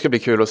tycker också det ska bli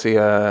kul att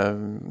se.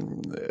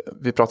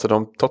 Vi pratade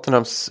om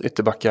Tottenhams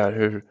ytterbackar,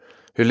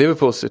 hur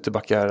Liverpools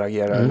ytterbackar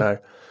agerar när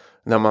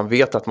när man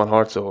vet att man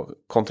har ett så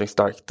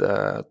kontringsstarkt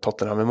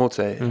Tottenham emot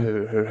sig,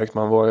 hur högt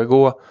man vågar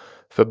gå.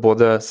 För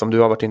både, som du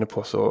har varit inne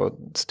på, så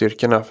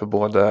styrkorna för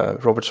både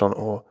Robertson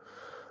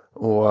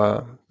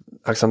och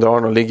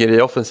Alexander-Arnold ligger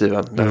i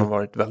offensiven, där de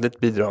varit väldigt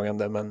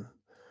bidragande, men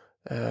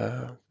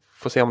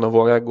får se om de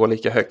vågar gå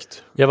lika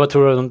högt. Ja, vad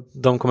tror du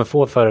de kommer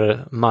få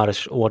för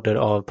marschorder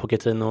av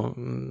Pochettino?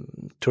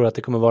 Tror du att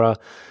det kommer vara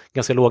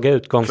ganska låga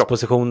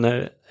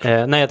utgångspositioner?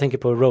 Nej, jag tänker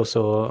på Rose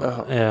och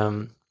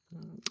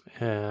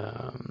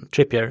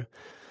Trippier.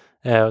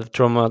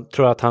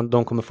 Tror att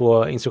de kommer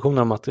få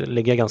instruktioner om att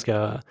ligga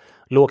ganska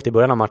lågt i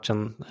början av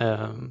matchen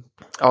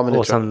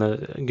och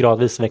sen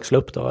gradvis växla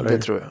upp då? Eller? Det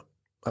tror jag,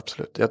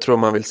 absolut. Jag tror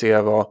man vill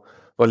se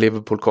vad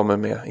Liverpool kommer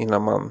med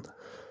innan man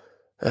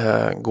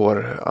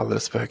går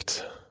alldeles för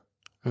högt.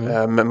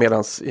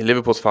 Medan i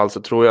Liverpools fall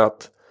så tror jag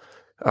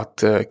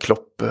att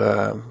Klopp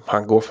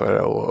han går för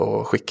det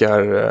och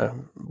skickar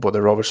både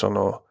Robertson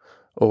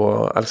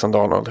och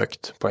Alexander-Arnold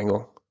högt på en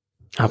gång.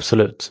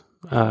 Absolut.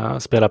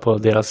 Spela på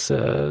deras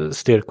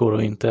styrkor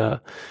och inte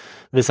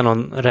visa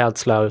någon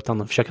rädsla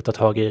utan försöka ta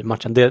tag i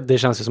matchen. Det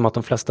känns ju som att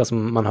de flesta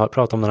som man har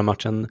pratat om den här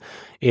matchen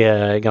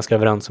är ganska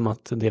överens om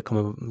att det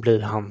kommer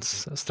bli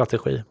hans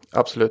strategi.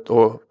 Absolut,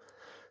 och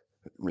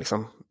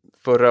liksom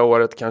förra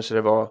året kanske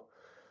det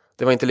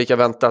var inte lika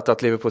väntat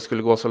att Liverpool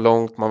skulle gå så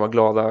långt. Man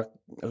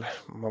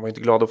var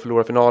inte glada att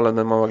förlora finalen,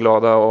 men man var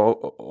glada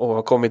och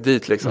ha kommit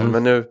dit liksom.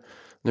 Men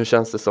nu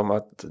känns det som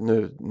att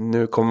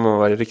nu kommer man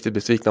vara riktigt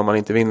besviken om man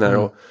inte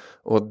vinner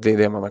och det är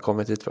det man har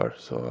kommit hit för.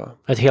 Så.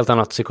 Ett helt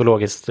annat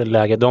psykologiskt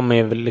läge. De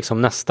är väl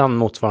liksom nästan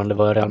motsvarande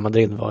vad Real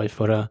Madrid var i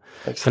förra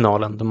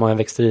finalen. De har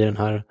växt i den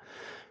här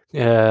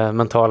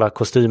mentala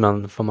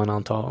kostymen, får man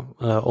anta,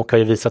 och har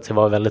ju visat sig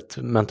vara väldigt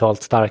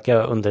mentalt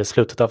starka under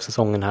slutet av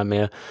säsongen här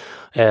med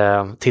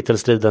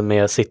titelstriden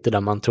med City, där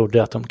man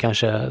trodde att de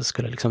kanske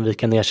skulle liksom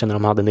vika ner sig när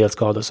de hade en del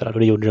skador och sådär, och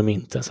det gjorde de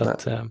inte. Så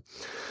att,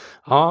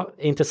 ja,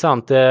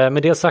 intressant.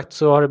 Med det sagt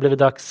så har det blivit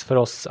dags för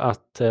oss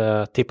att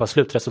tippa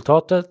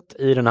slutresultatet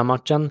i den här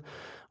matchen,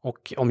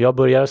 och om jag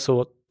börjar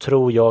så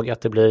tror jag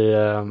att det blir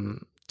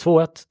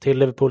 2-1 till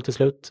Liverpool till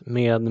slut,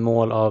 med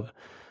mål av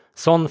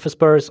Son för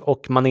Spurs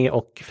och Mané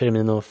och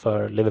Firmino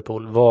för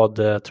Liverpool.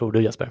 Vad tror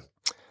du, Jesper?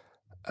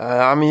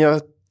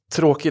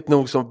 Tråkigt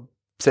nog så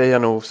säger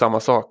jag nog samma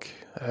sak.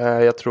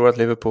 Jag tror att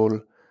Liverpool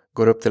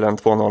går upp till en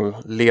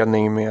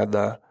 2-0-ledning med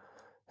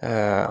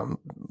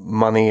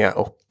Mané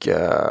och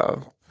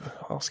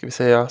ska vi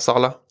säga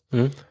Salah.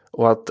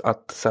 Och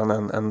att sen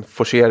en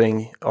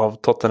forcering av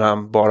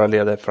Tottenham bara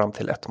leder fram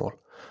till ett mål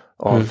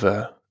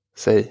av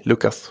säg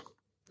Lucas.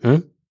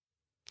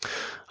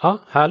 Ja,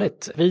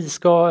 härligt. Vi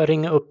ska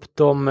ringa upp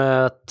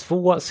de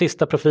 2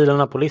 sista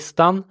profilerna på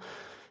listan.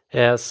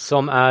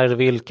 Som är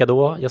vilka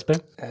då, Jesper?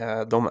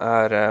 De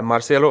är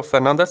Marcelo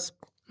Fernandes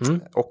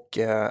och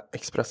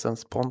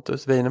Expressens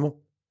Pontus Weinemo.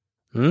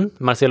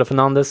 Marcelo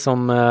Fernandes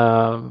som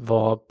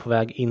var på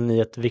väg in i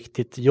ett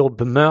viktigt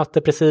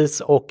jobbmöte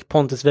precis, och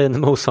Pontus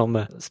Weinemo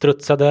som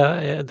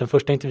strutsade den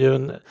första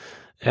intervjun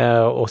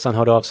och sen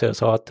hörde av sig och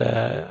sa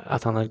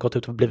att han hade gått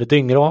ut och blivit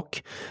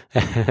dyngrak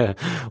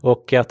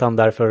och att han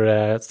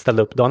därför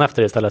ställde upp dagen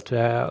efter istället,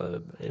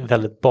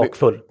 väldigt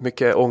bakfull.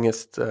 Mycket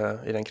ångest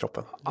i den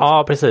kroppen.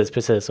 Ja,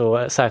 precis,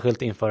 och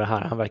särskilt inför det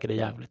här, han verkade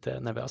jävligt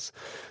nervös.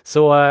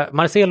 Så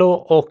Marcelo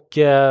och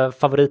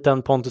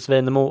favoriten Pontus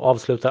Weinemo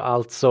avslutar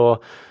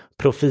alltså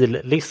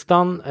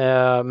profillistan,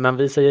 men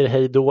vi säger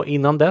hej då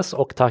innan dess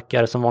och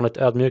tackar som vanligt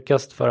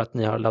ödmjukast för att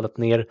ni har laddat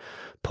ner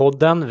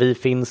podden. Vi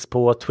finns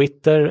på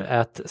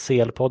Twitter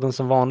 @CL-podden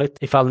som vanligt.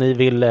 Ifall ni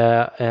vill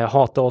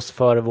hata oss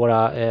för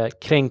våra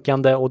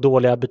kränkande och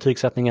dåliga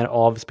betygssättningar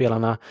av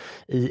spelarna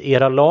i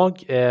era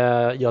lag.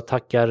 Jag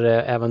tackar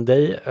även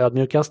dig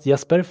ödmjukast,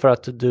 Jesper, för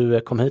att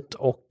du kom hit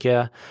och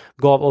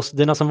gav oss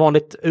dina som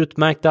vanligt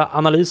utmärkta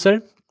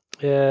analyser.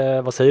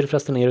 Vad säger du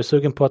förresten? Är du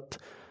sugen på att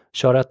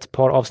köra ett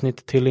par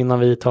avsnitt till innan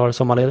vi tar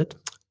sommarledigt?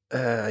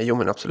 Jo,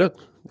 men absolut.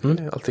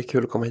 Det är alltid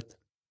kul att komma hit.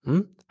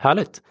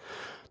 Härligt.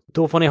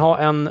 Då får ni ha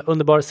en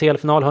underbar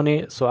CL-final,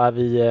 hörni, så är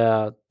vi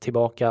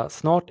tillbaka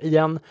snart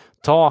igen.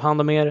 Ta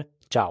hand om er.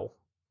 Ciao.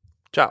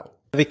 Ciao.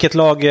 Vilket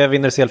lag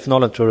vinner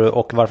CL-finalen tror du,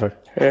 och varför?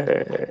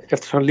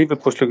 Eftersom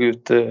Liverpool slog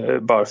ut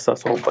Barca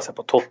så hoppas jag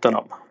på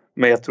Tottenham.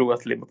 Men jag tror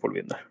att Liverpool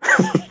vinner.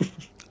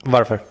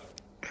 Varför?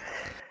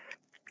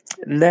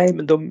 Nej,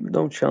 men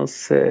de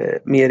känns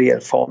mer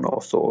erfarna,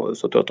 och så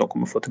tror jag att de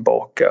kommer få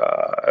tillbaka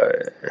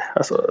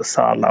alltså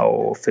Salah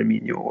och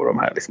Firmino och de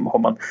här. Liksom, har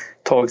man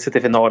tagit sig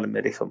till finalen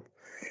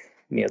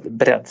med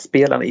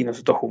breddspelarna inom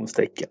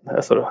situationstecken,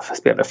 alltså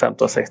spelare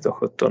 15, 16,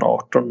 17,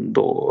 18,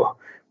 då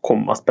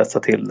kommer man spetsa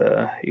till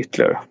det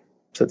ytterligare.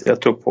 Så att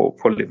jag tror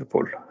på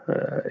Liverpool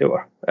i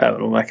år,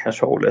 även om jag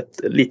kanske håller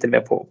lite mer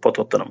på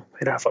Tottenham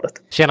i det här fallet.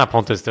 Tjena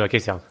Pontus, det var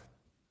Christian.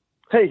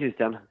 Hej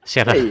Christian.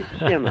 Tjena. Hej,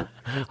 tjena.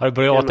 Har du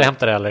börjat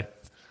återhämta dig eller?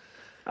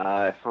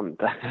 Nej, fan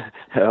inte.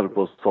 Jag höll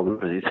på att somna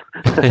precis.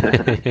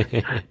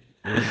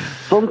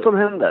 Sånt som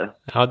händer.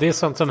 Ja, det är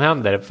sånt som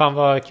händer. Fan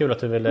vad kul att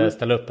du ville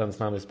ställa upp en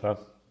snabbis bara.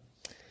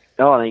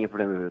 Ja, det är inget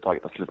problem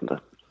överhuvudtaget, absolut inte.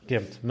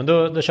 Grymt. Men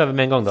då kör vi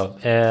med en gång då.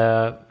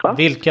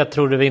 Vilka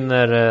tror du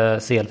vinner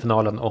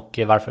CL-finalen och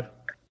varför?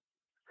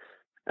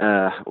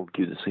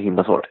 Gud, det är så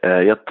himla svårt.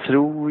 Jag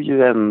tror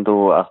ju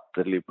ändå att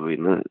Liverpool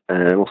vinner.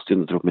 Jag måste ju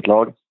ändå tro på mitt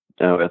lag.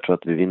 Och jag tror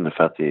att vi vinner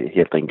för att vi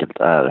helt enkelt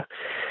är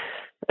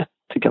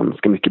ett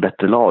ganska mycket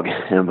bättre lag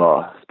än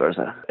vad Spurs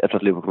är. Jag tror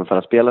att Liverpool kommer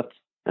föra spelet.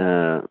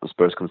 Och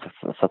Spurs kommer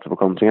satsa på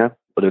kontringar.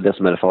 Och det är det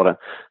som är det farliga.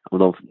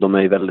 Och de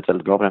är ju väldigt,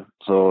 väldigt bra på det.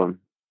 Så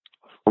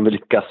om vi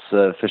lyckas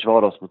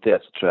försvara oss mot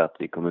det så tror jag att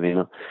vi kommer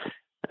vinna.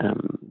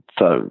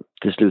 För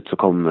till slut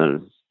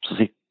så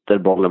sitter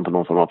bollen på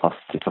någon form av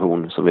fast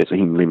situation som är så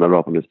himla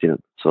bra på nu tiden.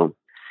 Så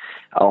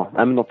ja,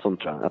 men något sånt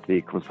tror jag. Att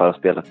vi kommer föra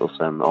spelet och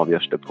sen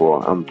avgörs det på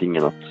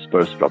antingen att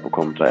Spurs är bra på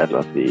kontra eller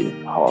att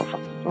vi har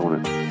fast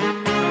situationer.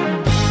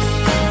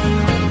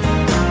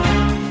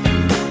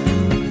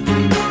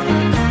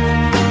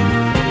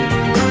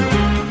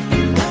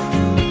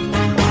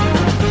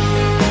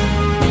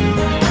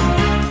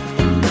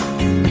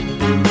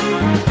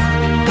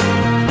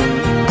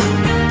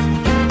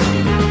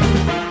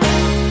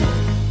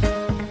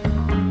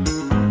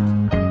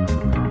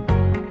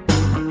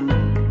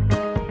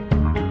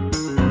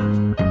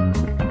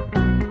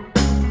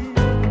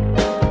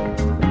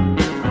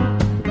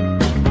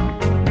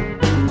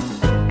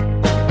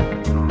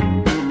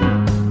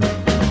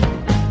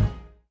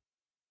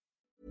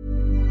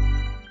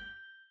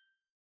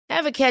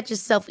 Ever catch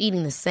yourself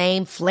eating the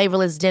same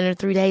flavorless dinner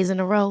 3 days in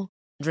a row?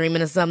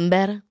 Dreaming of something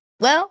better?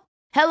 Well,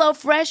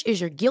 HelloFresh is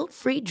your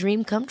guilt-free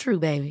dream come true,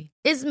 baby.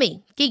 It's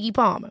me, Keke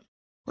Palmer.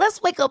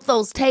 Let's wake up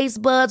those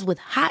taste buds with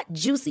hot,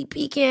 juicy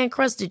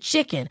pecan-crusted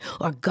chicken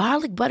or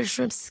garlic butter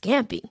shrimp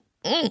scampi.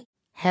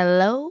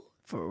 Hello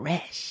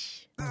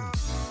Fresh.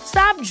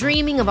 Stop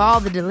dreaming of all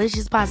the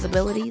delicious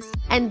possibilities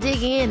and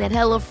dig in at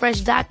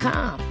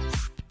HelloFresh.com.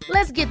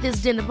 Let's get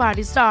this dinner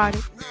party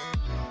started.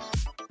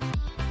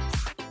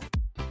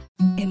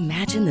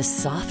 Imagine the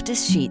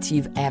softest sheets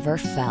you've ever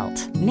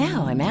felt.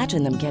 Now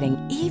imagine them getting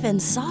even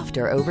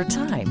softer over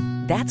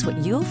time. That's what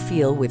you'll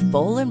feel with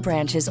Boll &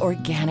 Branch's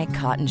organic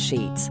cotton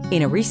sheets.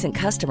 In a recent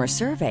customer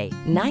survey,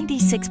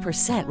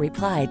 96%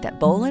 replied that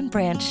Boll &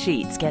 Branch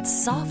sheets get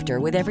softer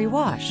with every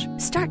wash.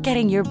 Start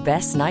getting your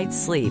best night's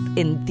sleep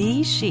in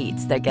these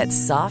sheets that get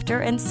softer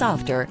and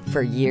softer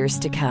for years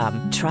to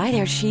come. Try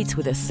their sheets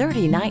with a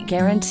 30-night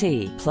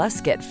guarantee.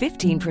 Plus, get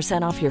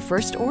 15% off your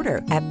first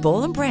order at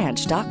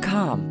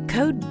bollandbranch.com.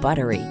 Code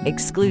BUTTERY.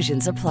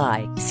 Exclusions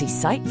apply. See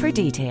site for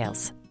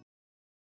details.